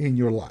in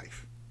your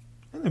life.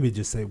 And let me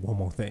just say one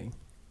more thing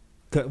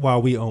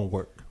while we on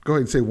work. Go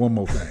ahead and say one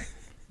more thing.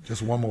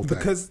 Just one more thing.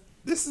 Because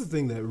this is the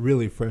thing that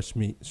really frustrates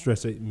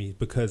me,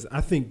 because I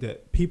think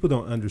that people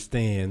don't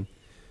understand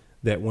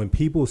that when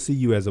people see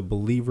you as a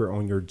believer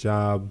on your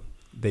job,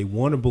 they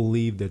want to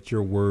believe that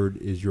your word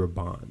is your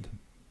bond.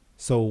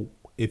 So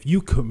if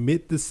you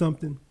commit to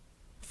something,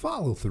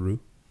 follow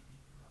through.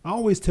 I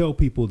always tell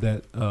people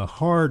that a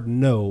hard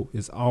no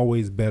is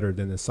always better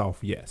than a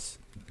soft yes.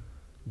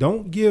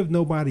 Don't give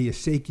nobody a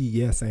shaky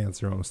yes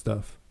answer on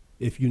stuff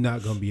if you're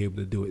not going to be able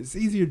to do it. It's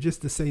easier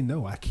just to say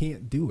no. I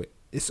can't do it.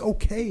 It's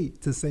okay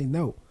to say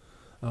no,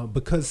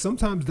 because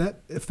sometimes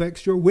that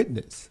affects your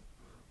witness.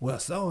 Well,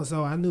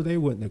 so-and-so, I knew they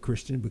wasn't a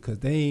Christian because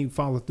they ain't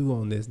follow through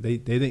on this. They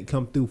didn't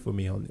come through for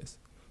me on this.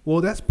 Well,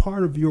 that's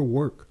part of your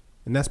work,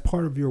 and that's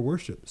part of your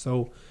worship.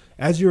 So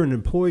as you're an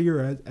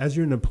employer, as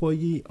you're an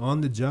employee on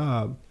the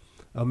job,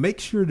 make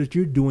sure that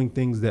you're doing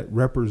things that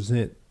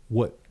represent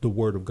what the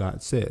word of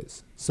God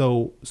says.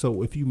 So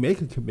if you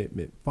make a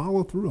commitment,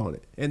 follow through on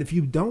it. And if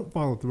you don't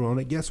follow through on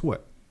it, guess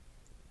what?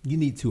 You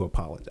need to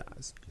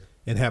apologize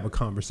and have a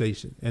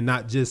conversation, and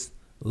not just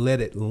let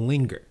it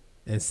linger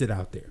and sit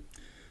out there.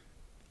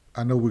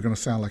 I know we're going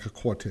to sound like a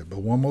quartet,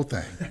 but one more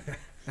thing.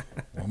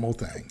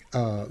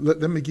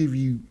 Let me give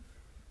you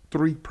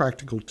 3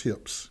 practical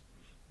tips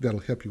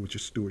that'll help you with your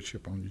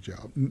stewardship on your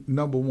job.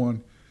 Number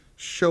 1,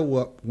 show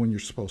up when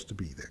you're supposed to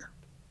be there.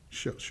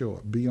 Show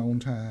up. Be on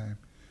time.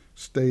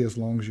 Stay as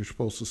long as you're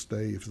supposed to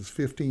stay. If it's a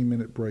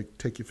 15-minute break,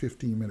 take your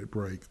 15-minute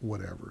break,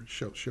 whatever.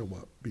 Show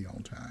up. Be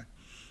on time.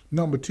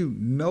 Number 2,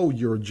 know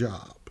your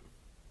job.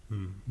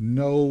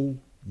 Know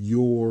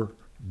your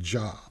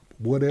job.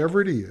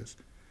 Whatever it is,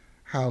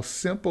 how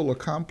simple or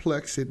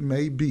complex it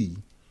may be,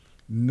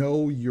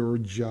 know your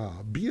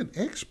job. Be an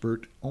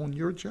expert on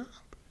your job.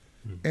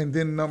 And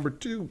then number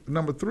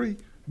 3,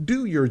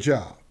 do your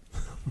job.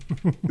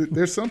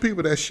 There's some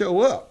people that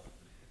show up,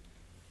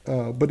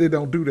 but they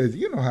don't do that.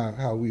 You know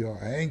how we are.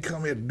 I ain't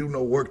come here to do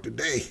no work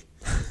today.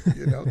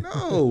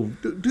 No,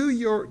 do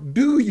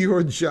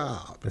your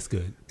job. That's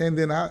good. And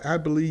then I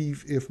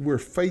believe if we're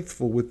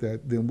faithful with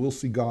that, then we'll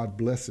see God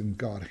blessing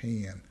God's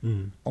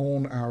hand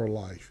on our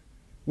life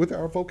with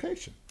our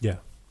vocation. Yeah.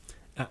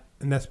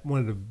 And that's one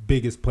of the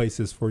biggest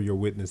places for your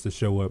witness to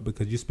show up,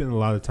 because you spend a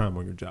lot of time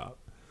on your job.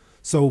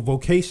 So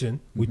vocation,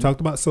 we talked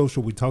about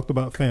social, we talked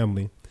about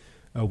family,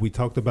 we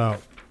talked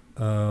about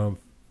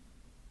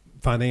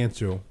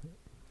financial.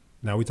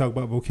 Now we talk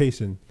about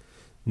vocation.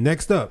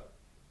 Next up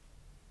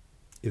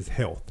is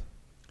health.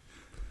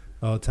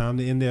 Time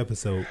to end the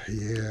episode.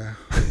 Yeah.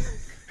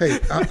 Hey,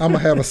 I'm going to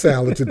have a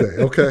salad today,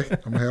 okay?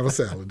 I'm going to have a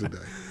salad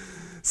today.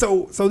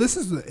 So this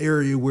is the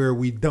area where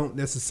we don't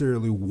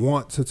necessarily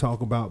want to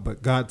talk about,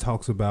 but God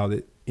talks about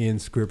it in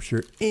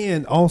Scripture.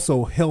 And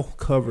also health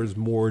covers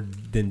more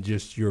than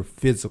just your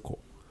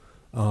physical.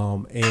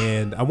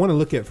 And I want to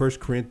look at 1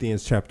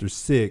 Corinthians chapter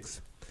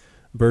 6,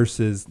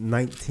 verses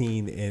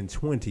 19 and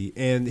 20.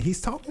 And he's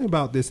talking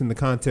about this in the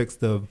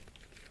context of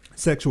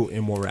sexual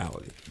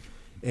immorality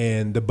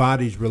and the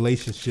body's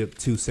relationship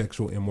to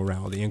sexual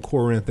immorality. In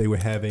Corinth, they were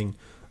having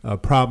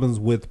problems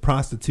with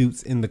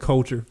prostitutes in the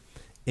culture.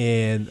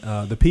 And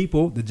the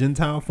people, the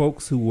Gentile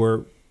folks who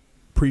were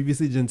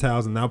previously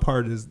Gentiles and now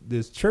part of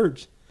this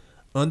church,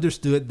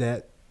 understood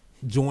that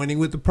joining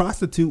with the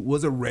prostitute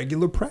was a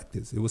regular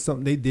practice. It was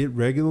something they did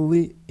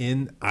regularly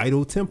in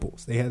idol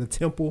temples. They had a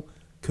temple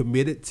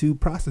committed to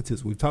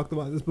prostitutes. We've talked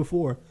about this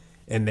before.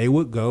 And they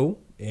would go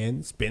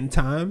and spend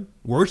time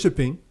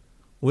worshiping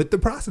with the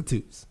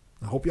prostitutes.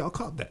 I hope y'all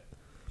caught that.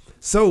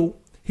 So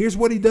here's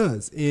what he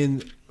does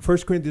in 1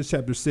 Corinthians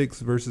chapter 6,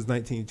 verses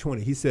 19 and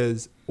 20. He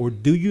says, "Or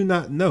do you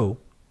not know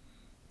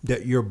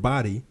that your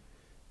body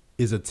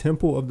is a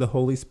temple of the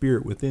Holy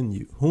Spirit within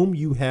you, whom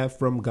you have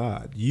from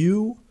God?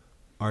 You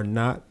are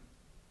not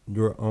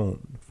your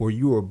own, for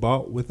you are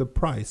bought with a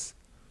price."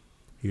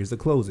 Here's the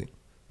closing.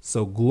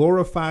 "So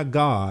glorify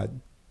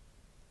God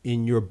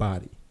in your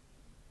body."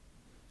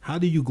 How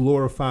do you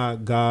glorify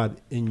God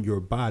in your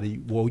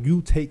body? Well,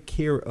 you take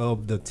care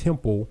of the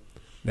temple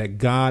that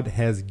God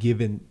has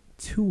given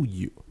to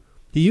you.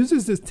 He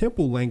uses this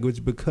temple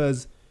language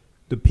because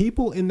the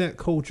people in that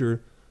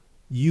culture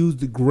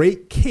used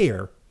great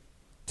care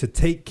to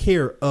take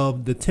care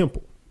of the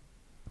temple,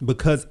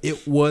 because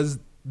it was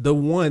the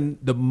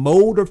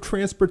mode of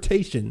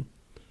transportation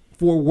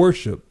for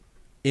worship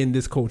in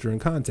this culture and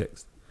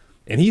context.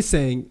 And he's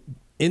saying,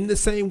 in the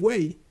same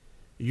way,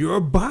 your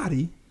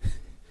body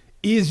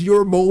is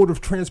your mode of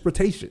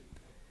transportation,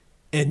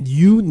 and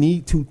you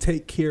need to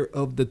take care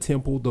of the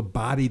temple, the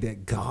body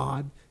that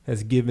God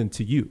has given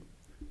to you.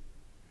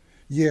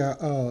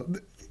 Yeah,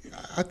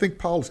 I think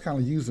Paul is kind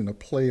of using a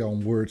play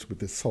on words with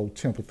this whole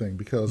temple thing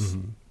because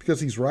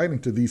he's writing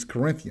to these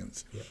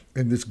Corinthians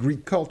in this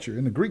Greek culture.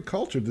 In the Greek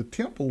culture, the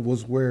temple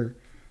was where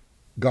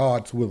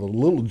gods with a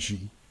little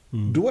g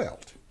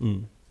dwelt.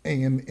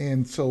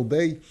 And so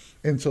they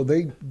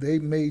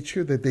made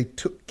sure that they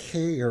took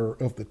care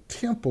of the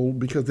temple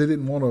because they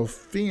didn't want to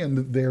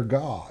offend their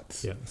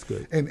gods. Yeah, that's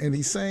good. And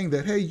he's saying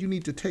that, hey, you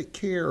need to take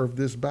care of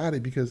this body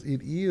because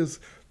it is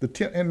the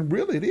temple, and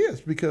really it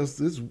is, because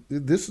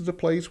this is the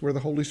place where the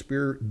Holy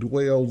Spirit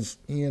dwells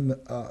in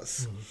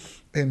us,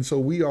 and so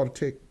we ought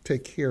to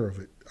take care of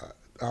it.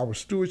 Our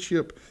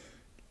stewardship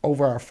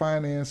over our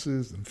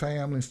finances and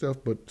family and stuff,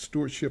 but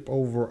stewardship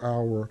over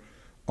our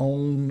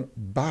own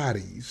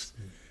bodies.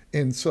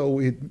 And so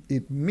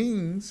it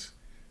means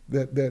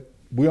that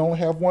we only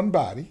have one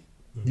body.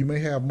 You may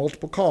have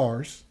multiple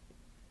cars.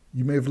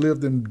 You may have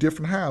lived in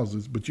different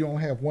houses, but you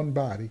only have one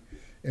body,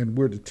 and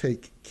we're to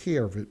take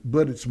care of it.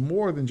 But it's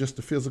more than just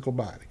the physical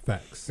body.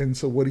 Facts. And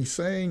so what he's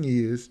saying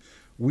is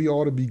we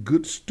ought to be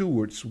good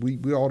stewards. We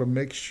ought to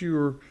make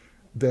sure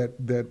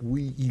that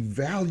we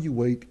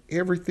evaluate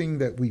everything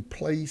that we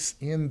place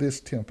in this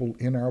temple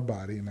in our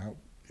body. And I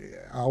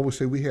always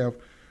say we have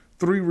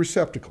three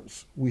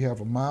receptacles. We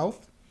have a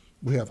mouth,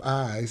 we have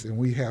eyes, and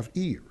we have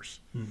ears.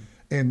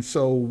 And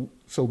so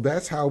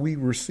that's how we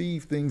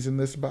receive things in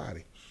this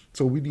body.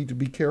 So we need to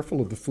be careful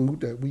of the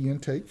food that we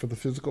intake for the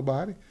physical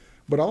body,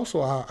 but also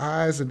our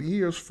eyes and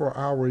ears for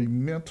our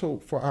mental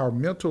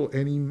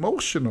and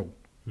emotional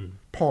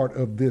part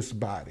of this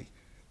body.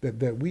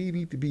 That we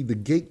need to be the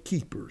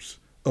gatekeepers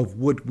of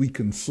what we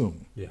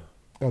consume. Yeah.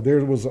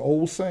 There was an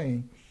old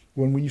saying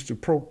when we used to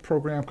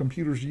program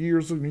computers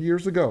years and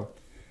years ago.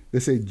 They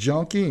say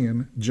junk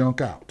in,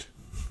 junk out.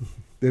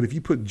 That if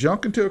you put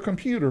junk into a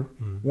computer,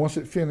 once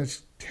it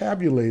finishes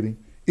tabulating,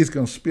 it's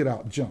going to spit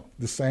out junk.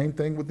 The same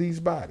thing with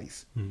these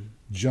bodies.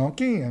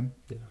 Junk in,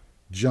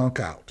 junk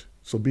out.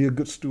 So be a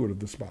good steward of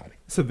this body.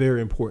 It's a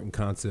very important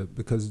concept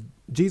because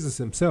Jesus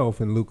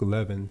himself in Luke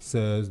 11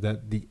 says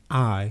that the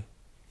eye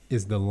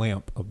is the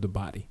lamp of the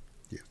body.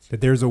 Yes. That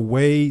there's a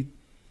way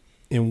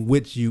in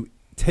which you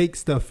take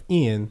stuff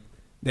in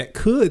that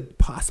could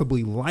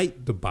possibly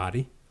light the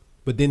body,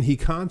 but then he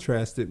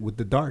contrasts it with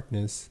the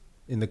darkness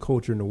in the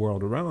culture and the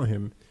world around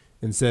him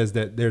and says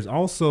that there's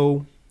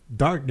also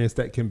darkness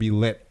that can be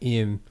let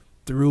in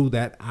through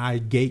that eye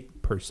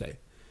gate per se.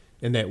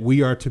 and that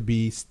we are to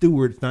be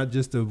stewards, not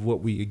just of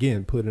what we,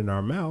 again, put in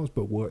our mouths,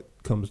 but what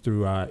comes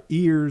through our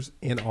ears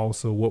and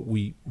also what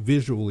we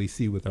visually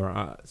see with our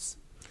eyes.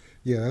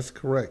 Yeah, that's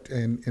correct.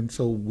 And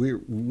so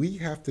we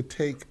have to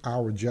take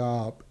our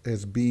job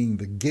as being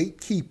the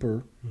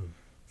gatekeeper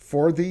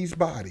for these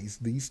bodies,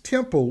 these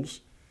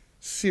temples,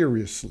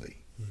 seriously.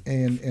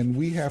 And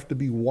we have to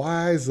be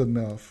wise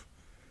enough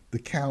to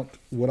count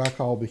what I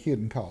call the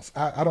hidden costs.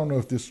 I don't know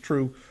if this is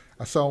true.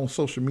 I saw on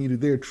social media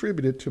they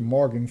attribute it to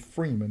Morgan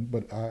Freeman,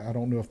 but I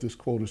don't know if this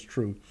quote is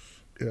true.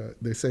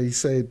 He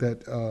said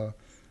that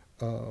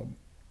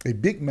a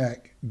Big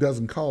Mac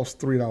doesn't cost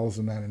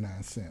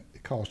 $3.99.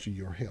 It costs you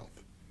your health.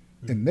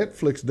 And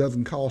Netflix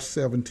doesn't cost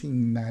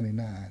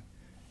 $17.99.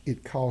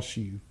 It costs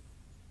you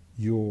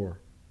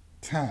your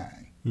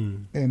time.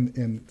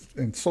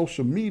 And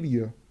social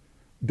media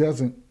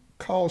doesn't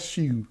cost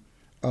you,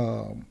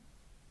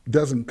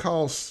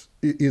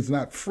 it's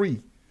not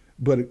free,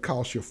 but it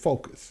costs your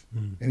focus.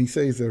 And he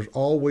says there's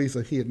always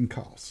a hidden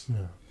cost.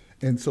 Yeah.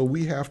 And so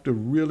we have to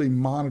really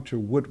monitor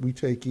what we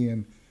take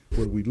in,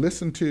 what we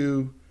listen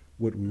to,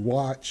 what we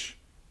watch,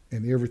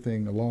 and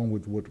everything along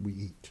with what we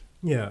eat.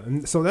 Yeah,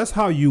 and so that's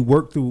how you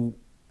work through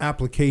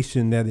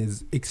application that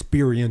is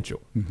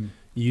experiential.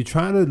 You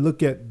try to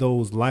look at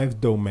those life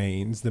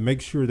domains to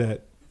make sure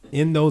that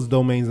in those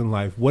domains in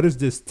life, what is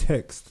this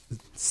text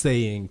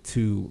saying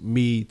to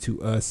me,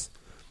 to us,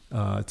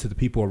 to the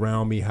people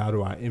around me? How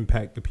do I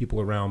impact the people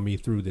around me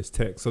through this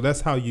text? So that's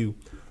how you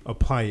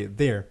apply it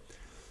there.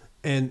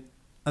 And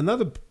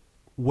another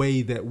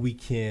way that we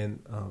can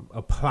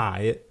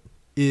apply it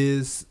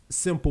is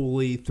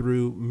simply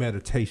through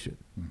meditation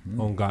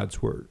on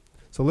God's word.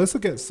 So let's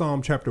look at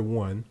Psalm chapter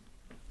 1,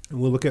 and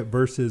we'll look at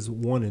verses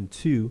 1 and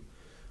 2,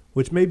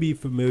 which may be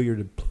familiar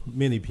to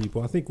many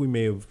people. I think we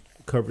may have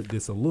covered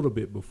this a little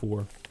bit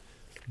before,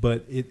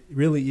 but it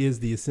really is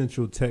the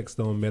essential text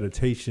on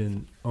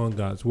meditation on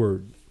God's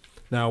word.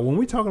 Now, when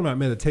we're talking about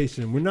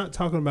meditation, we're not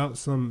talking about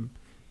some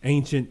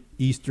ancient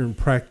Eastern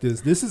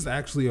practice. This is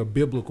actually a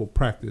biblical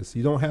practice.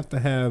 You don't have to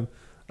have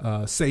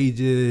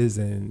sages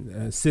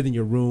and sit in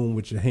your room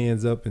with your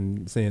hands up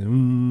and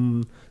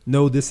saying,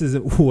 no, this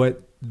isn't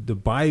what the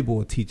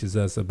Bible teaches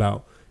us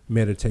about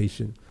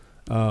meditation.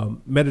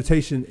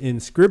 Meditation in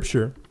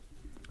Scripture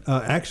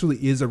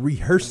actually is a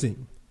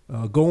rehearsing,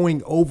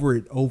 going over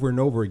it over and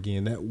over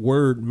again. That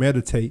word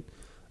meditate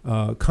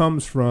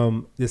comes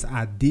from this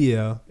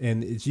idea,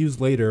 and it's used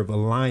later, of a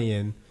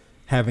lion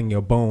having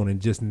a bone and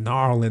just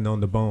gnarling on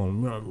the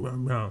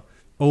bone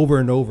over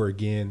and over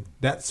again.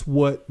 That's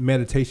what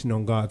meditation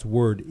on God's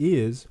word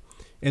is.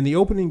 And the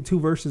opening 2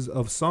 verses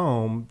of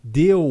Psalm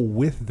deal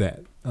with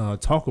that,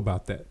 talk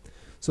about that.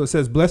 So it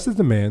says, "Blessed is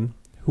the man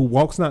who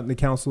walks not in the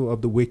counsel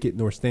of the wicked,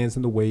 nor stands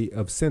in the way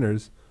of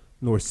sinners,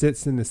 nor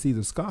sits in the seat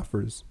of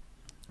scoffers.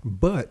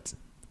 But,"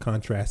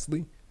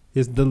 contrastly,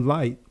 "his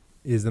delight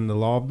is in the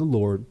law of the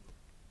Lord,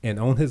 and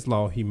on his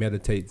law he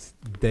meditates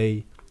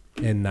day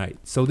and night."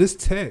 So this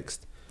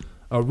text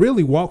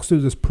really walks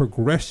through this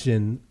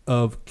progression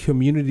of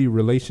community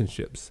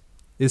relationships.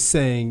 It's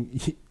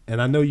saying,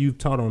 and I know you've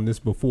taught on this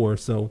before,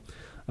 so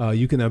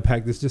you can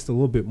unpack this just a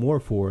little bit more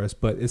for us,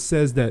 but it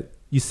says that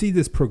you see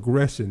this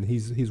progression.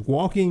 He's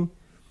walking,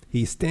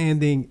 he's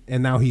standing,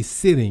 and now he's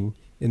sitting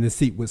in the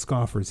seat with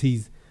scoffers.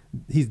 He's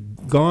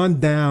gone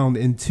down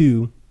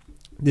into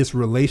this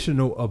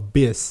relational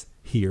abyss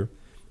here.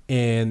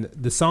 And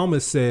the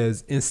psalmist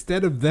says,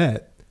 instead of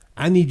that,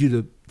 I need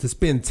you to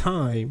spend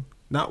time,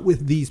 not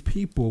with these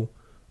people,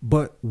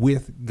 but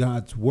with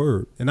God's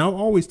word. And I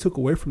always took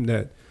away from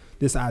that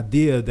this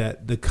idea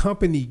that the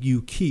company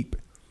you keep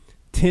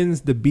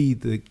tends to be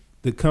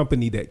the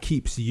company that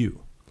keeps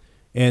you.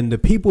 And the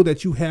people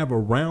that you have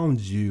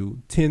around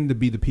you tend to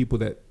be the people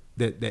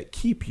that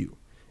keep you.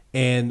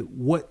 And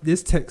what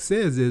this text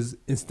says is,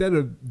 instead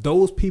of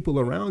those people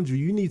around you,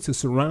 you need to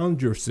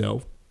surround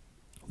yourself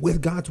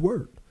with God's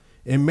word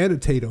and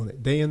meditate on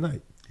it day and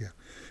night. Yeah.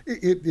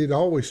 It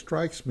always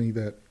strikes me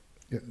that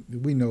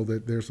we know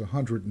that there's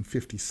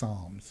 150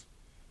 Psalms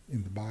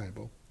in the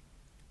Bible,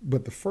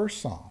 but the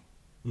first Psalm,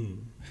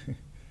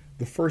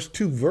 the first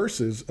 2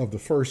 verses of the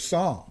first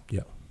Psalm,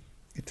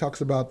 it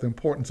talks about the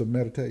importance of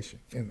meditation.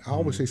 And I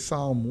always say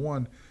Psalm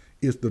 1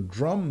 is the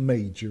drum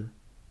major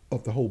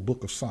of the whole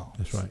book of Psalms.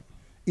 That's right.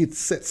 It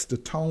sets the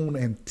tone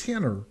and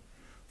tenor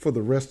for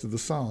the rest of the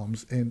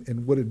Psalms.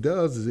 And what it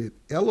does is it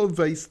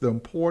elevates the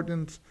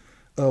importance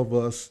of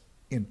us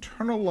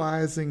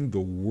internalizing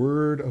the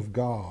word of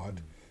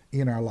God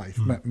in our life.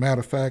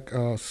 Matter of fact,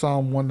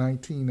 Psalm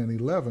 119 and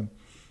 11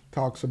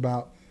 talks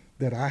about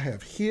that I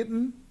have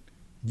hidden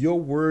your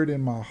word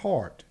in my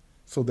heart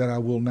so that I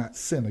will not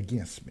sin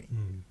against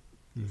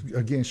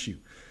you.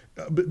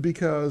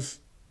 Because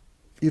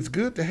it's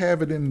good to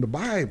have it in the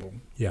Bible.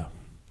 Yeah.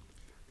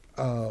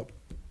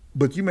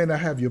 But you may not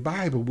have your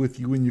Bible with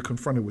you when you're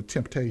confronted with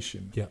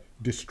temptation,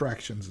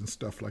 distractions and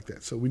stuff like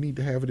that. So we need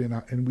to have it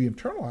and we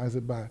internalize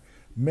it by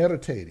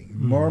meditating,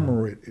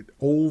 murmur it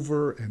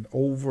over and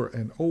over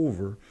and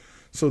over,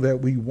 so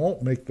that we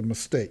won't make the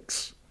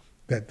mistakes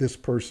that this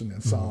person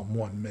in Psalm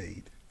 1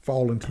 made.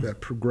 fall into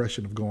that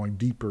progression of going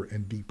deeper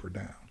and deeper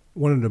down.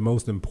 One of the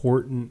most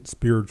important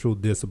spiritual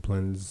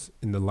disciplines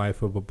in the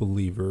life of a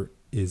believer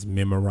is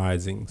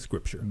memorizing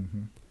scripture.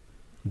 Mm-hmm.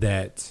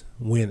 That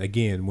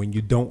when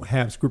you don't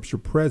have scripture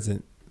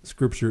present,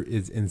 scripture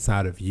is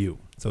inside of you.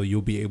 So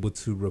you'll be able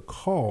to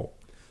recall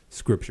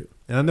scripture.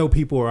 And I know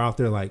people are out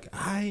there like,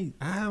 I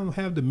don't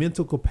have the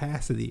mental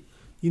capacity.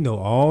 You know,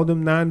 all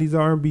them 90s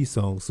R&B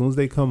songs, as soon as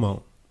they come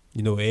on,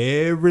 you know,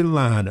 every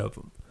line of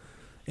them.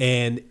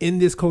 And in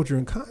this culture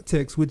and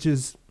context,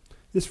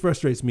 this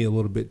frustrates me a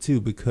little bit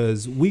too,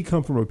 because we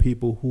come from a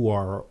people who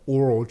are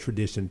oral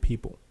tradition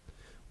people.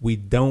 We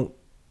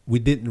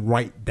didn't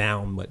write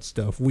down much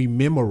stuff. We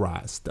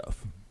memorized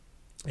stuff.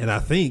 And I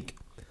think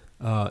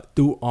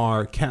through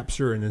our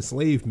capture and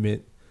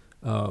enslavement,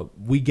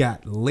 we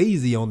got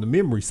lazy on the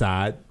memory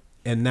side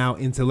and now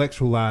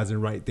intellectualize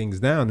and write things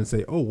down and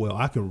say, oh, well,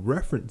 I can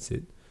reference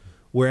it.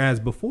 Whereas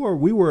before,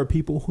 we were a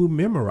people who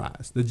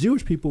memorized. The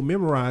Jewish people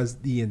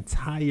memorized the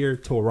entire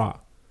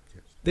Torah.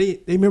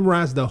 They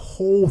memorized the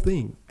whole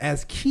thing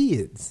as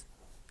kids,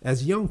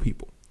 as young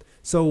people.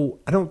 So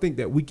I don't think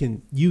that we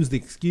can use the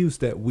excuse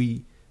that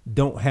we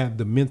don't have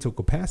the mental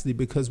capacity,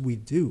 because we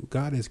do.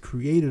 God has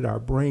created our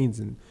brains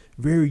in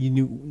very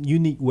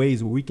unique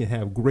ways where we can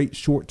have great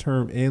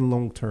short-term and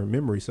long-term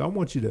memory. So I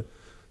want you to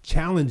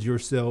challenge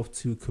yourself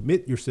to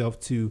commit yourself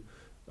to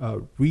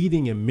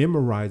reading and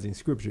memorizing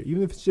scripture,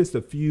 even if it's just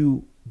a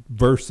few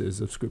verses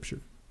of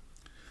scripture.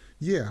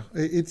 Yeah,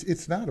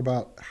 it's not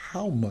about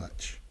how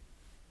much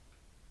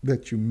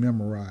that you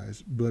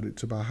memorize, but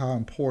it's about how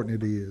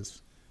important it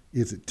is.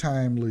 Is it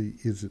timely?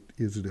 Is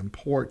it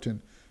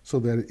important, so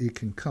that it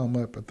can come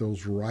up at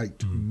those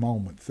right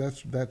moments?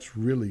 That's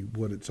really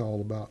what it's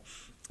all about.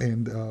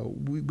 And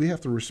we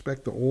have to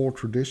respect the oral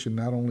tradition,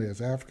 not only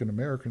as African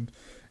Americans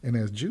and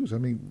as Jews. I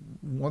mean,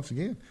 once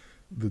again,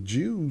 the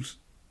Jews,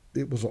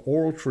 it was an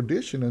oral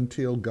tradition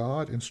until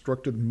God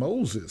instructed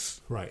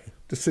Moses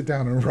to sit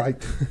down and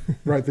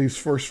write these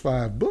first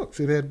 5 books.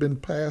 It had been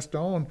passed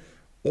on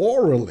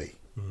orally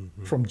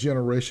from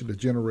generation to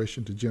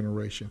generation to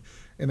generation.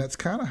 And that's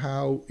kind of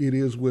how it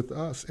is with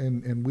us.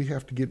 And we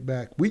have to get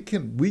back. We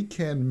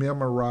can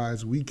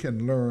memorize, we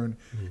can learn.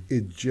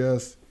 It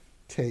just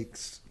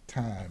takes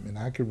time. And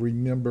I can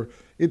remember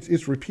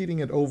it's repeating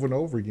it over and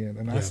over again.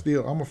 And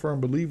I'm a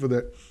firm believer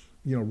that,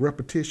 you know,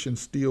 repetition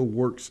still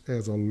works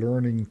as a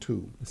learning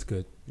tool. That's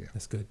good. Yeah.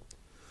 That's good.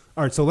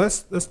 All right. So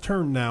let's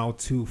turn now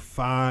to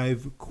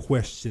 5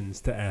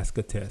 questions to ask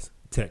a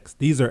text.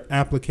 These are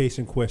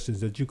application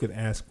questions that you can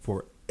ask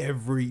for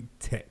every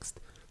text.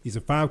 These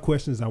are 5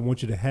 questions I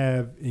want you to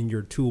have in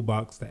your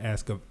toolbox to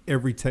ask of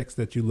every text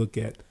that you look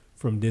at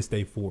from this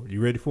day forward.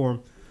 You ready for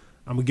them?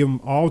 I'm going to give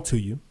them all to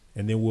you,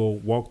 and then we'll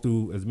walk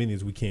through as many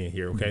as we can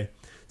here, okay?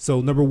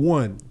 So number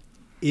 1,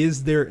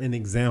 is there an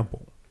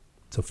example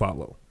to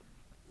follow?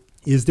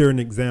 Is there an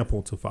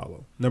example to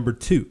follow? Number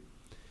 2,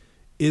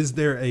 is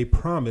there a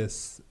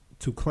promise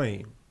to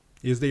claim?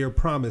 Is there a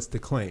promise to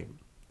claim?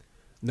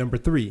 Number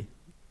 3,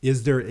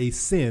 is there a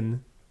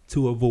sin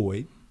to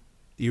avoid?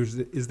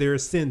 Is there a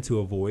sin to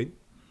avoid?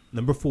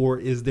 Number 4,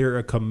 is there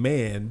a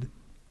command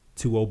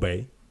to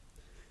obey?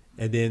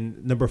 And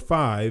then number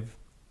 5,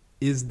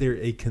 is there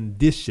a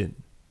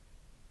condition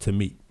to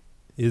meet?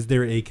 Is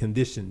there a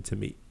condition to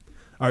meet?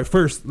 All right,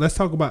 first, let's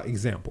talk about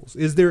examples.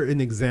 Is there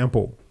an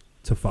example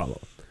to follow?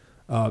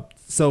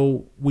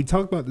 So we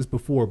talked about this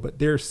before, but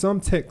there are some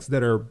texts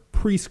that are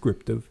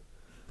prescriptive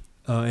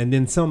and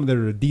then some that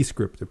are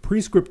descriptive.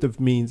 Prescriptive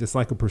means it's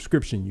like a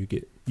prescription you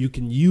get. You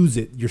can use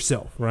it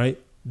yourself, right?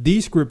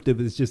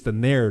 Descriptive is just a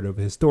narrative,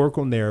 a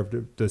historical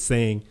narrative that's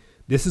saying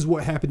this is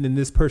what happened in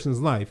this person's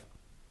life.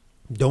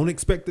 Don't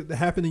expect it to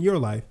happen in your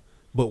life,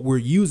 but we're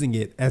using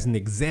it as an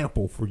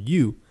example for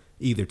you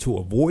either to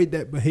avoid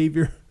that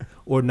behavior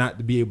or not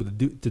to be able to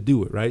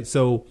do it, right?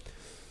 So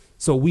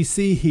we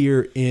see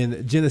here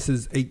in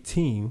Genesis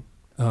 18,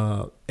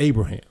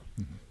 Abraham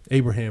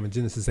in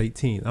Genesis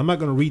 18. I'm not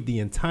going to read the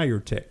entire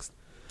text,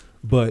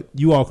 but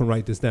you all can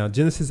write this down.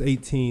 Genesis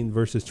 18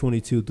 verses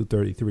 22 through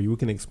 33. We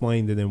can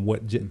explain to them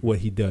what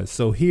he does.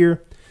 So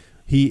here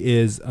he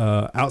is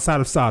outside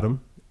of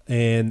Sodom,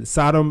 and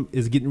Sodom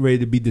is getting ready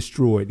to be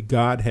destroyed.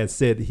 God has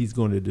said that he's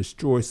going to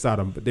destroy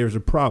Sodom, but there's a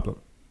problem.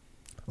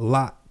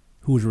 Lot,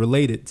 who is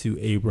related to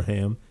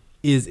Abraham,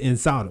 is in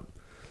Sodom.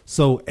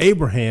 So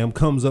Abraham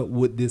comes up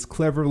with this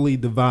cleverly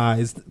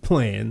devised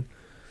plan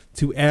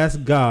to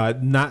ask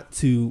God not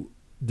to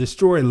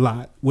destroy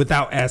Lot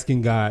without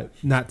asking God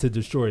not to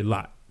destroy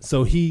Lot.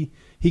 So he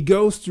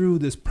goes through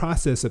this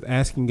process of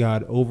asking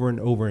God over and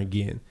over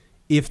again,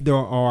 if there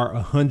are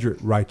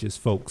 100 righteous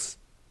folks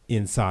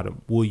in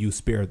Sodom, will you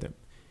spare them?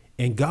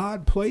 And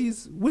God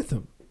plays with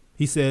him.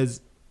 He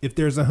says, if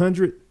there's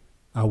 100,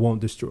 I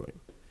won't destroy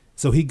him.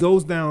 So he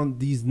goes down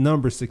these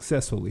numbers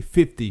successfully,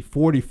 50,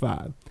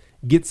 45,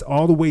 gets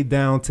all the way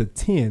down to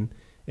 10.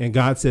 And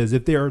God says,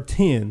 if there are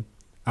 10,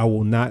 I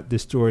will not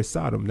destroy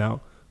Sodom.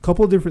 Now, a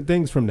couple of different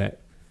things from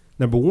that.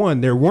 Number one,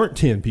 there weren't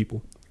 10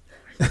 people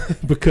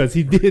because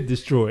he did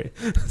destroy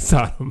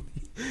Sodom.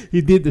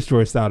 he did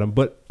destroy Sodom.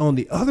 But on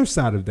the other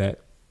side of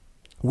that,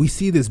 we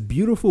see this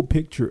beautiful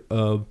picture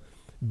of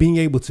being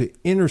able to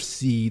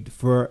intercede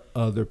for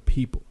other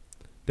people.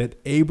 That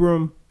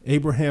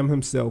Abraham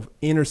himself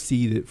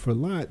interceded for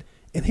Lot.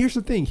 And here's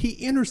the thing. He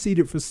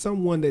interceded for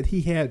someone that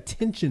he had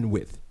tension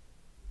with.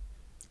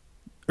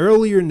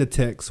 Earlier in the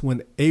text,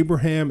 when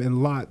Abraham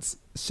and Lot's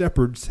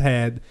shepherds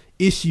had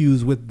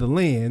issues with the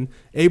land,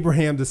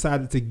 Abraham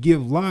decided to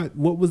give Lot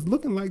what was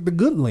looking like the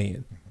good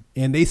land,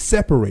 and they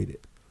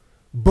separated.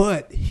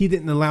 But he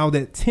didn't allow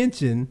that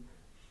tension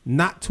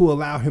not to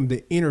allow him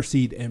to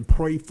intercede and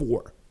pray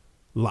for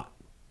Lot.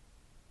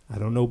 I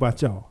don't know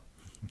about y'all,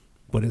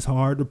 but it's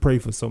hard to pray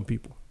for some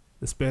people,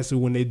 especially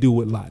when they do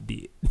what Lot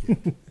did.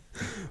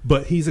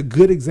 But he's a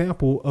good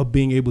example of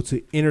being able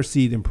to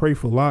intercede and pray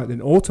for Lot.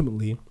 And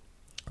ultimately,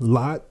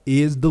 Lot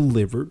is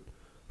delivered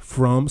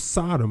from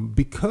Sodom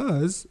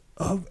because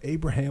of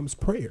Abraham's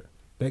prayer,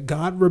 that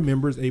God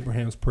remembers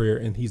Abraham's prayer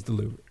and he's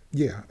delivered.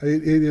 Yeah,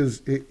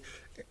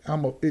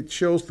 it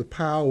shows the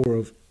power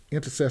of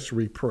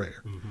intercessory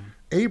prayer. Mm-hmm.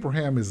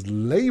 Abraham is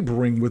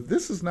laboring with,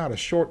 this is not a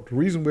short, the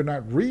reason we're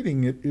not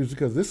reading it is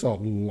because this is a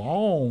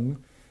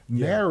long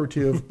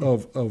narrative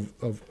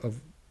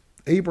of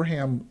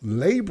Abraham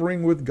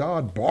laboring with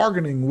God,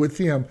 bargaining with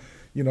him.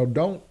 You know,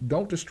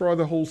 don't destroy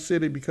the whole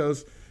city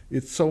because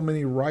it's so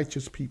many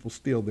righteous people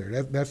still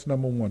there. That's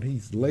number one.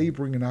 He's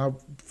laboring, and I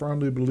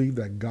firmly believe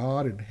that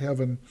God in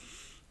heaven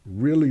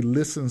really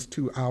listens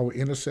to our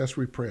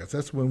intercessory prayers.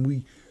 That's when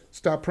we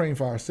stop praying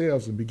for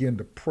ourselves and begin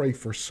to pray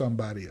for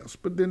somebody else.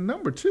 But then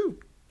number two,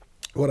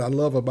 what I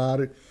love about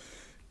it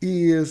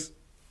is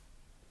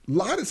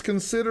Lot is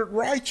considered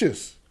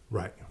righteous.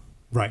 Right.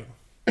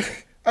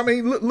 I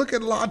mean, look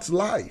at Lot's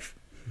life.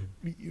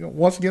 You know,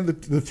 once again,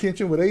 the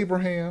tension with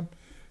Abraham.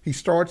 He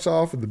starts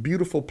off in the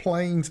beautiful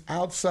plains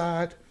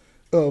outside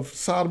of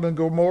Sodom and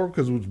Gomorrah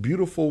because it was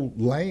beautiful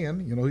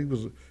land. You know, he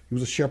was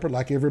a shepherd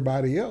like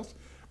everybody else.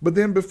 But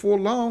then before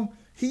long,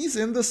 he's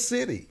in the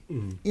city,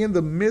 in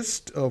the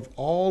midst of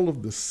all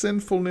of the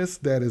sinfulness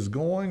that is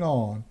going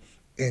on,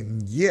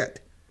 and yet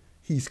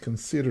he's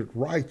considered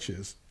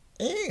righteous,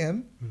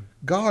 and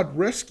God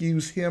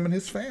rescues him and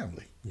his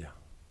family. Yeah,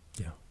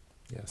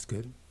 that's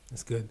good.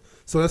 That's good.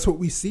 So that's what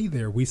we see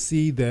there. We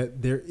see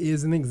that there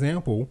is an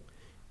example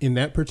in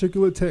that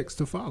particular text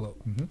to follow.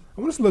 Mm-hmm. I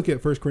want us to look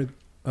at 1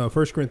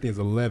 Corinthians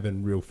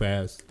 11 real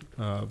fast,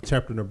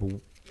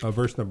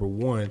 verse number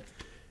 1.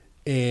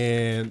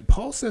 And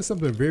Paul says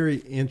something very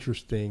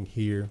interesting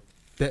here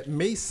that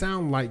may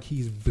sound like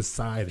he's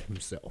beside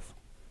himself,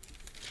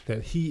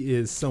 that he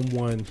is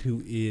someone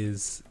who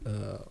is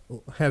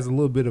has a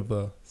little bit of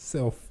a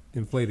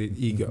self-inflated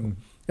ego.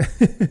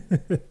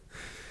 Mm-hmm.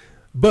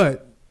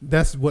 But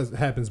that's what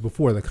happens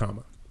before the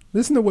comma.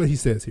 Listen to what he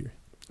says here.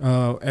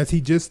 As he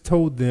just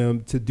told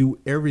them to do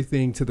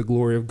everything to the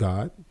glory of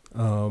God,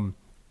 and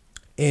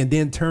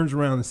then turns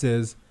around and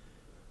says,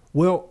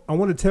 well, I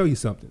want to tell you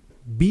something.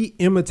 Be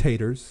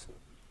imitators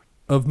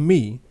of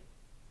me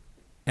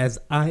as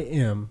I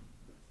am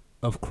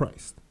of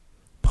Christ.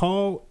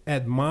 Paul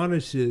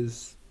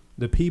admonishes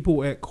the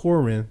people at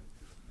Corinth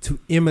to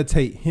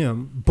imitate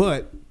him,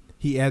 but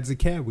he adds a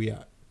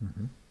caveat.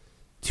 Mm-hmm.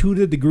 To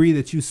the degree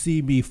that you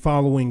see me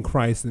following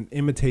Christ and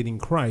imitating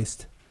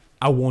Christ,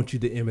 I want you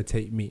to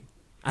imitate me.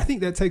 I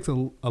think that takes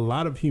a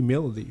lot of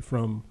humility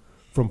from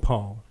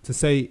Paul to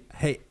say,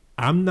 hey,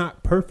 I'm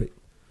not perfect,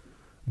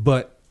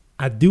 but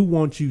I do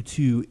want you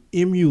to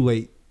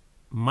emulate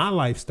my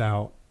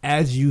lifestyle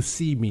as you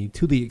see me,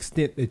 to the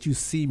extent that you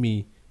see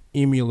me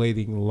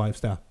emulating the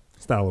lifestyle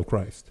of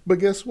Christ. But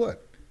guess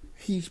what?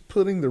 He's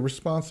putting the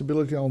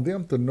responsibility on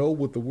them to know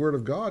what the Word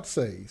of God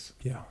says.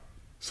 Yeah.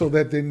 So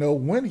that they know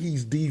when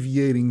he's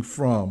deviating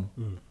from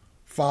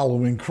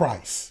following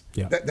Christ.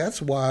 Yeah.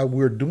 That's why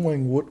we're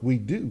doing what we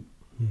do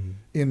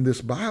in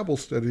this Bible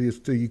study, is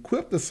to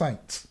equip the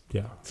saints.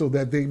 Yeah. So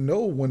that they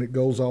know when it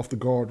goes off the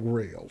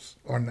guardrails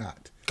or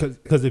not.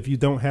 Because if you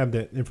don't have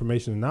that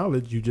information and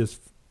knowledge, you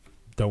just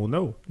don't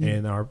know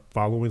and are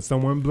following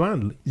someone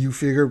blindly. You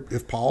figure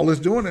if Paul is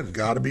doing it, it's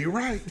got to be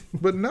right.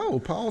 But no,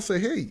 Paul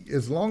said, hey,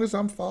 as long as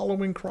I'm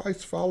following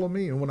Christ, follow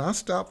me. And when I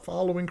stop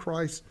following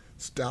Christ,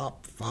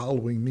 stop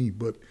following me.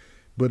 But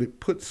it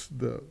puts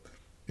the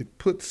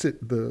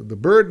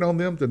burden on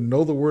them to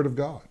know the Word of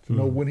God, to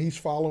know when he's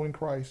following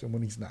Christ and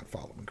when he's not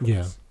following Christ.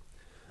 Yeah.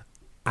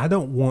 I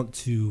don't want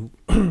to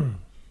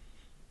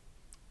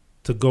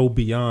go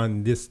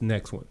beyond this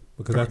next one,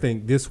 because I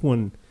think this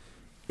one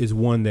is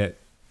one that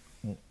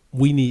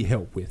we need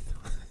help with.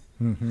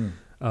 Mm-hmm.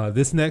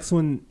 This next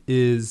one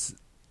is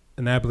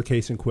an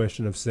application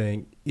question of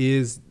saying,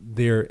 is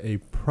there a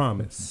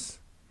promise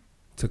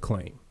to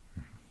claim?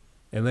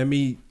 And let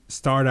me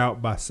start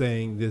out by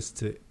saying this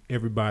to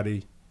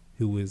everybody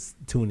who is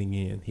tuning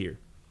in here.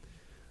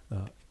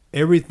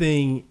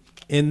 Everything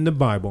in the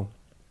Bible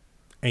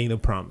ain't a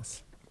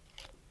promise.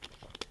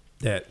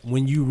 That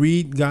when you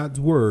read God's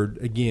word,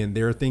 again,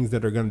 there are things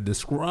that are going to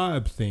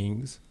describe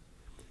things,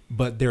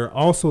 but there are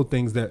also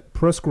things that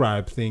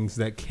prescribe things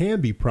that can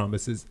be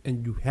promises,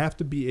 and you have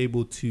to be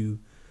able to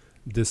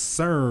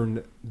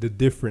discern the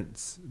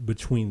difference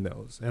between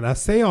those. And I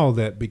say all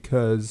that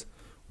because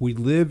we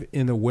live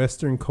in a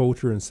Western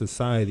culture and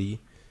society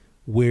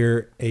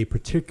where a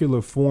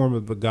particular form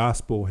of the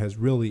gospel has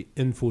really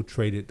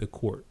infiltrated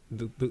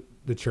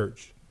the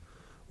church,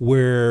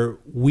 where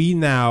we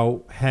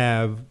now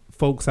have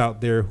folks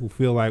out there who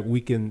feel like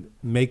we can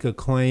make a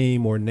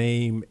claim or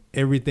name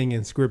everything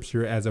in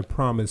Scripture as a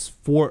promise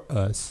for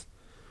us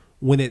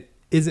when it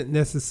isn't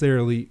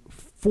necessarily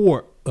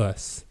for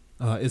us.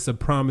 It's a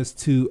promise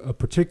to a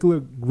particular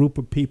group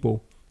of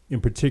people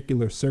in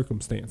particular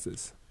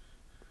circumstances.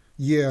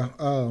 Yeah,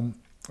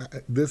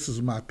 this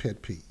is my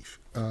pet peeve.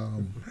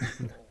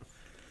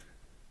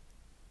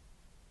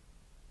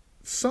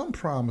 Some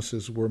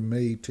promises were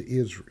made to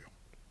Israel.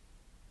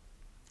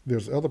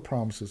 There's other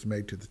promises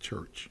made to the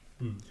church.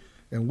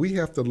 And we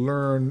have to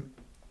learn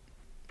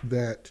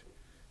that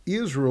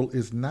Israel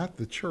is not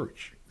the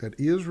church, that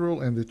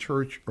Israel and the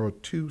church are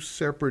two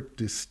separate,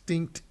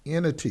 distinct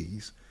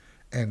entities,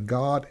 and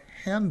God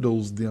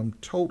handles them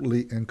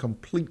totally and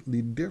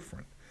completely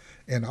different.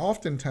 And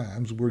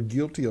oftentimes we're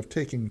guilty of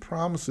taking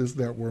promises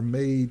that were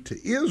made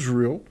to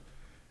Israel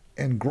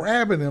and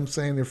grabbing them,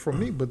 saying they're for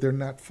me, but they're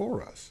not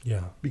for us.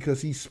 Yeah.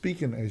 Because he's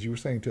speaking, as you were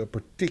saying, to a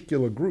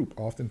particular group,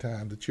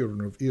 oftentimes the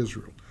children of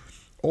Israel,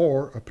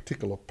 or a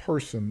particular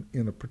person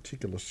in a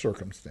particular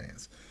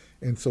circumstance.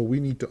 And so we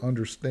need to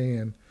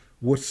understand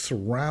what's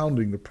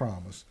surrounding the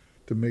promise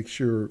to make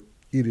sure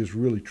it is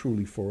really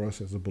truly for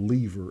us as a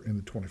believer in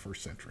the 21st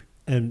century.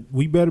 And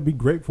we better be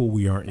grateful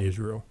we aren't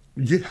Israel.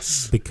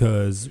 Yes.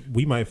 Because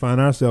we might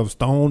find ourselves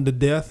stoned to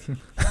death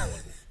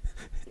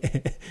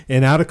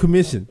and out of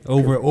commission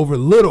over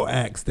little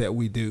acts that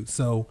we do.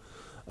 So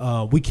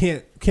we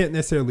can't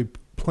necessarily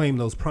claim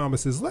those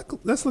promises.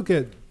 Let's look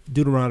at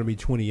Deuteronomy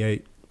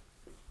 28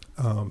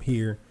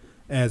 here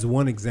as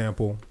one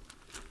example,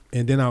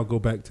 and then I'll go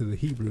back to the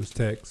Hebrews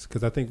text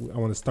because I think I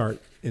want to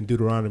start in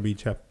Deuteronomy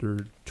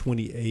chapter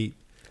 28,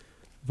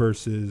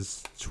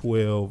 verses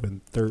 12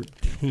 and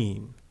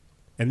 13.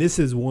 And this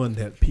is one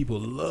that people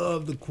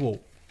love the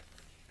quote.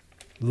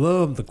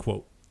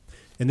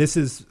 And this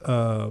is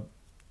the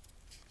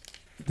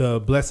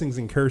blessings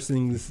and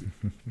cursings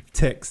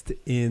text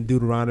in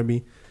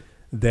Deuteronomy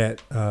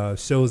that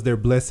shows their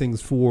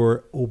blessings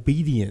for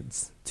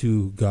obedience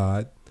to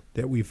God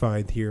that we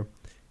find here.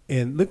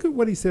 And look at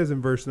what he says in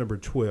verse number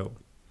 12.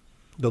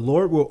 The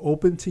Lord will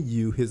open to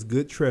you his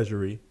good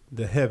treasury,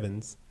 the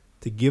heavens,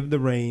 to give the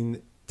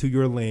rain to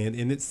your land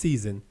in its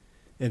season,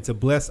 and to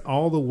bless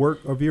all the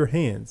work of your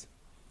hands.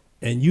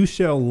 And you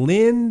shall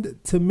lend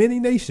to many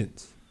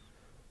nations,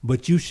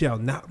 but you shall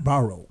not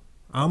borrow.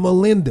 I'm a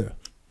lender,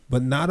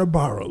 but not a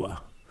borrower.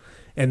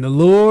 And the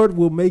Lord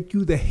will make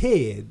you the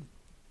head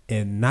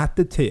and not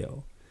the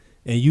tail.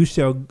 And you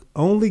shall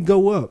only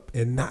go up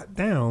and not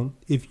down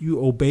if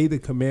you obey the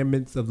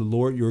commandments of the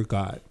Lord your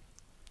God,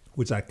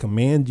 which I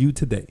command you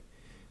today,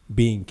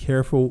 being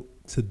careful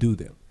to do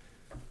them.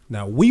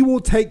 Now we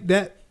will take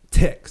that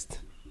text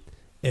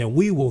and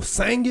we will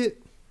sing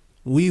it,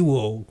 we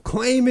will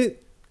claim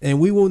it,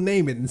 and we will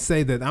name it and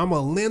say that I'm a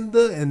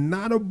lender and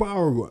not a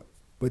borrower,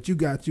 but you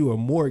got you a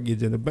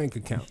mortgage and a bank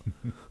account.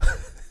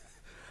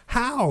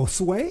 How,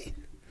 Sway?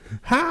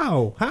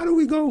 How do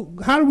we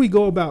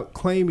go about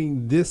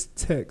claiming this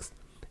text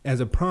as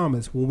a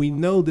promise when we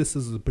know this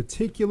is a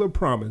particular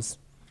promise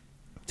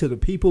to the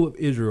people of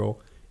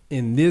Israel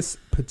in this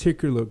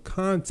particular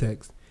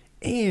context?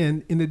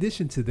 And in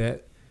addition to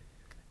that,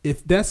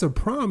 if that's a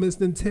promise,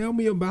 then tell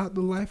me about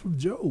the life of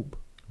Job,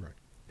 right,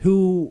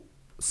 who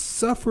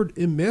suffered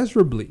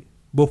immeasurably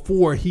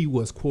before he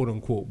was quote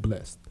unquote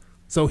blessed.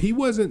 So he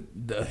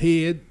wasn't the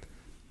head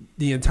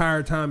the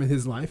entire time in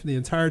his life, the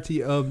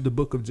entirety of the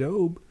book of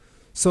Job.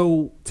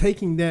 So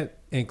taking that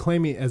and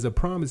claiming it as a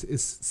promise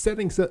is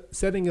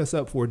setting us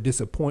up for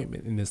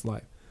disappointment in this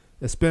life,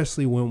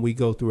 especially when we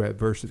go through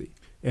adversity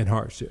and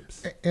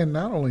hardships. And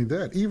not only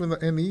that,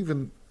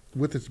 even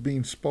with it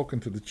being spoken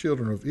to the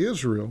children of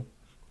Israel,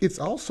 it's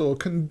also a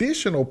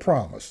conditional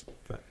promise.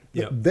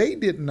 Yep. They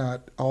did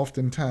not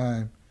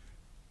oftentimes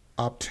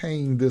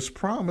obtain this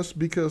promise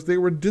because they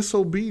were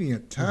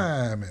disobedient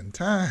time and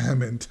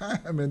time and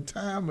time and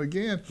time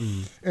again.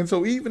 Mm. And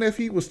so even if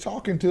he was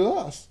talking to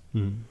us,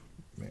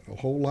 a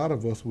whole lot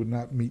of us would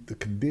not meet the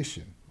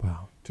condition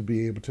to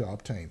be able to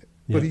obtain it.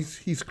 Yeah. But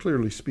he's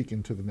clearly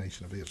speaking to the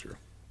nation of Israel.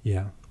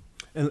 Yeah.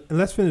 And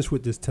let's finish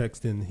with this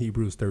text in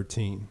Hebrews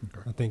 13.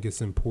 Okay. I think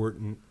it's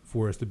important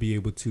for us to be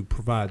able to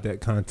provide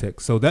that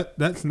context. So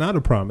that's not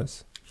a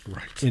promise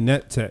in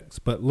that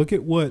text. But look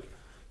at what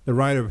the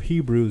writer of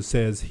Hebrews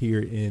says here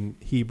in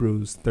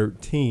Hebrews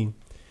 13.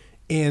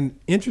 And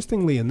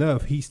interestingly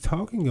enough, he's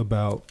talking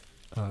about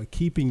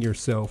keeping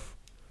yourself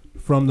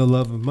from the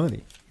love of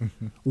money,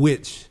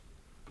 which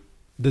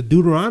the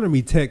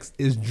Deuteronomy text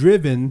is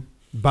driven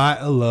by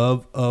a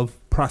love of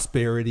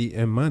prosperity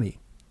and money.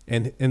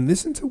 And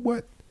listen to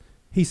what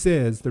he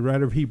says, the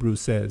writer of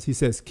Hebrews says. He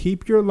says,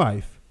 keep your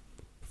life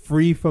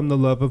free from the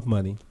love of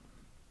money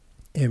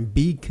and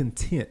be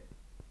content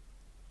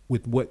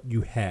with what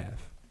you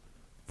have.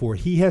 For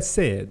he has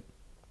said,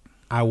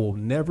 I will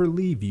never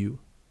leave you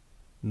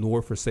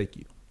nor forsake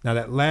you. Now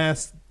that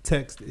last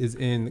text is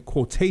in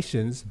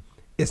quotations.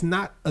 It's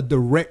not a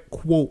direct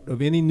quote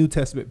of any New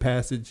Testament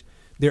passage.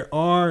 There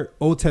are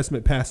Old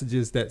Testament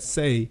passages that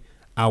say,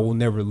 I will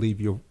never leave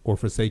you or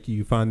forsake you.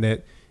 You find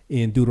that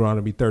in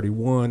Deuteronomy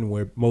 31,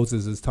 where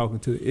Moses is talking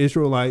to the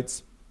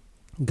Israelites.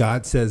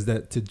 God says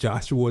that to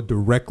Joshua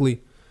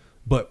directly.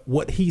 But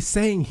what he's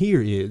saying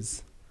here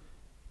is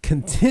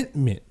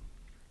contentment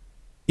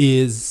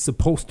is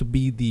supposed to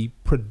be the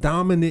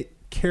predominant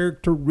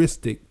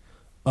characteristic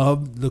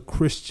of the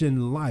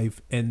Christian life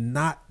and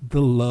not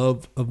the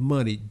love of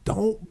money.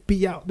 Don't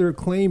be out there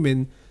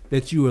claiming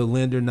that you are a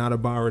lender, not a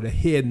borrower, the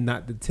head,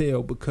 not the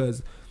tail,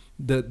 because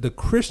the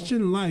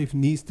Christian life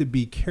needs to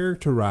be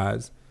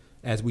characterized,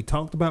 as we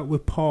talked about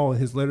with Paul in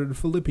his letter to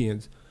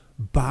Philippians,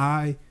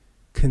 by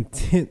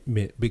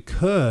contentment.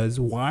 Because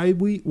why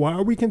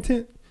are we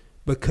content?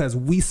 Because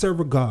we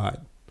serve a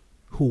God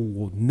who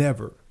will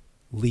never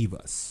leave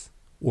us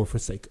or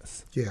forsake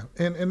us. Yeah.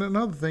 And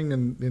another thing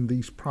in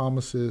these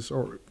promises,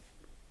 or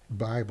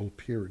Bible,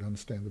 period,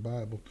 understand the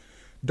Bible,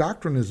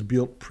 doctrine is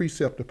built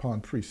precept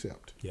upon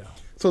precept. Yeah.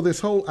 So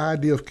this whole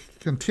idea of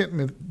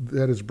contentment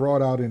that is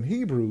brought out in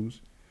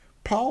Hebrews,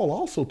 Paul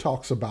also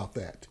talks about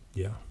that.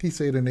 Yeah. He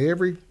said, in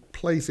every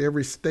place,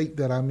 every state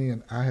that I'm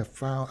in, I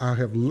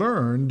have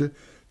learned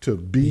to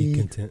be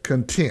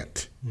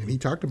content. Mm-hmm. And he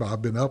talked about,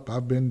 I've been up,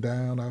 I've been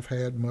down, I've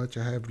had much,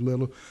 I have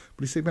little. But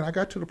he said, man, I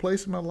got to the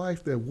place in my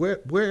life that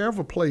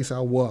wherever place I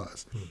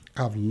was,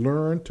 I've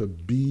learned to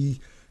be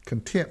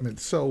contentment.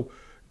 So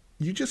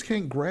you just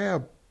can't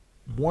grab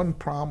one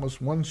promise,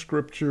 one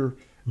scripture,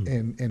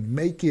 and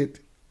make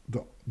it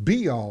the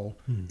be all.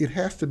 It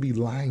has to be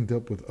lined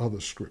up with other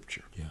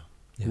scripture. Yeah.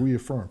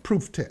 Reaffirm,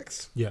 proof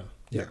text. Yeah.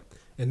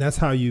 And that's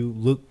how you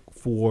look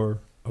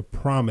for a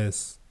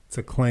promise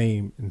to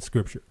claim in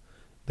scripture,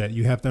 that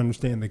you have to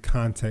understand the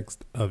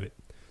context of it.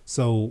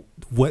 So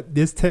what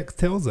this text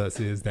tells us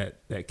is that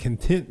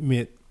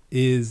contentment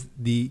is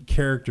the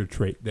character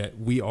trait that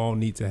we all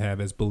need to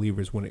have as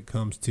believers when it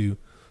comes to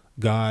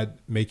God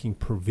making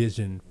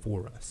provision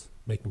for us.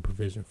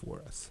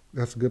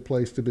 That's a good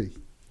place to be.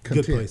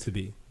 Content.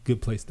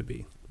 Good place to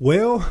be.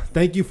 Well,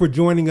 thank you for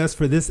joining us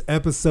for this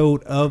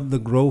episode of the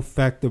Growth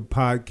Factor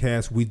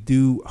podcast. We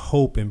do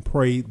hope and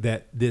pray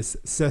that this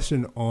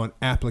session on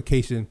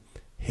application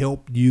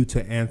helped you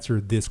to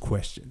answer this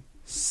question.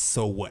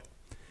 So what?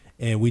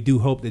 And we do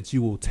hope that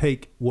you will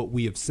take what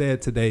we have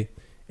said today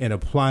and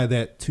apply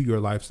that to your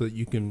life so that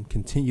you can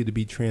continue to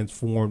be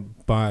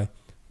transformed by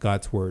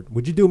God's word.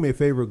 Would you do me a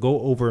favor?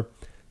 Go over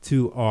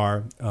to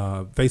our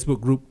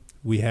Facebook group.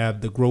 We have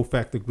the Growth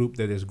Factor group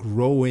that is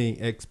growing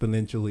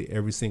exponentially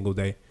every single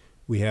day.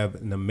 We have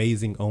an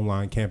amazing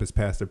online campus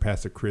pastor,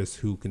 Pastor Chris,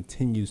 who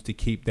continues to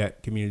keep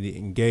that community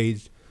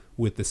engaged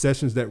with the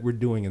sessions that we're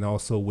doing and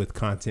also with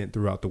content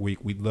throughout the week.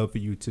 We'd love for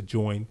you to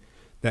join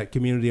that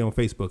community on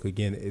Facebook.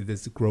 Again, it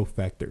is Growth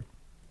Factor.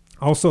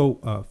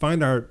 Also,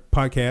 find our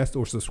podcast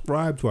or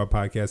subscribe to our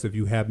podcast if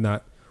you have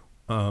not,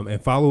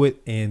 and follow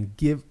it and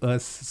give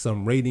us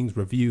some ratings,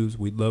 reviews.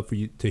 We'd love for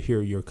you to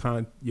hear your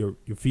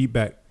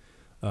feedback.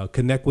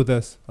 Connect with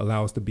us,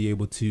 allow us to be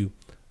able to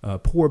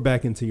pour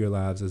back into your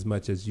lives as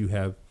much as you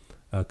have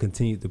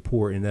continued to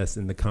pour in us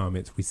in the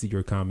comments. We see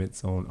your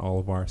comments on all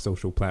of our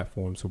social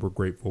platforms, so we're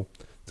grateful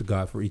to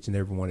God for each and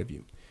every one of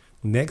you.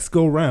 Next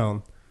go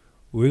round,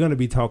 we're going to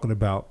be talking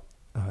about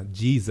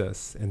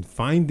Jesus and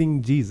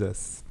finding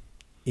Jesus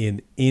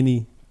in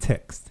any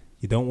text.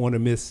 You don't want to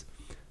miss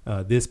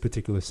this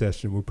particular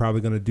session. We're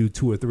probably going to do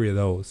 2 or 3 of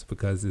those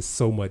because it's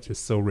so much, it's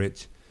so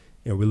rich,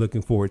 and we're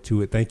looking forward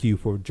to it. Thank you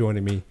for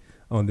joining me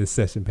on this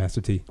session, Pastor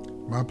T.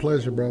 My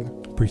pleasure, brother.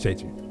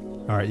 Appreciate you.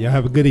 All right, y'all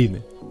have a good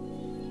evening.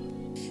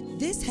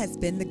 This has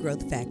been The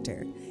Growth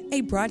Factor,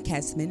 a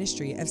broadcast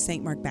ministry of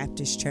St. Mark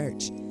Baptist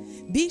Church.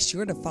 Be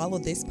sure to follow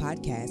this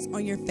podcast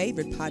on your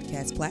favorite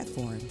podcast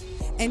platform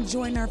and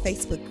join our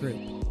Facebook group,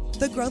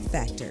 The Growth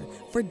Factor,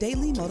 for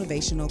daily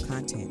motivational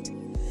content.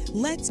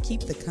 Let's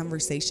keep the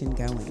conversation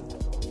going.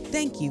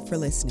 Thank you for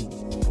listening.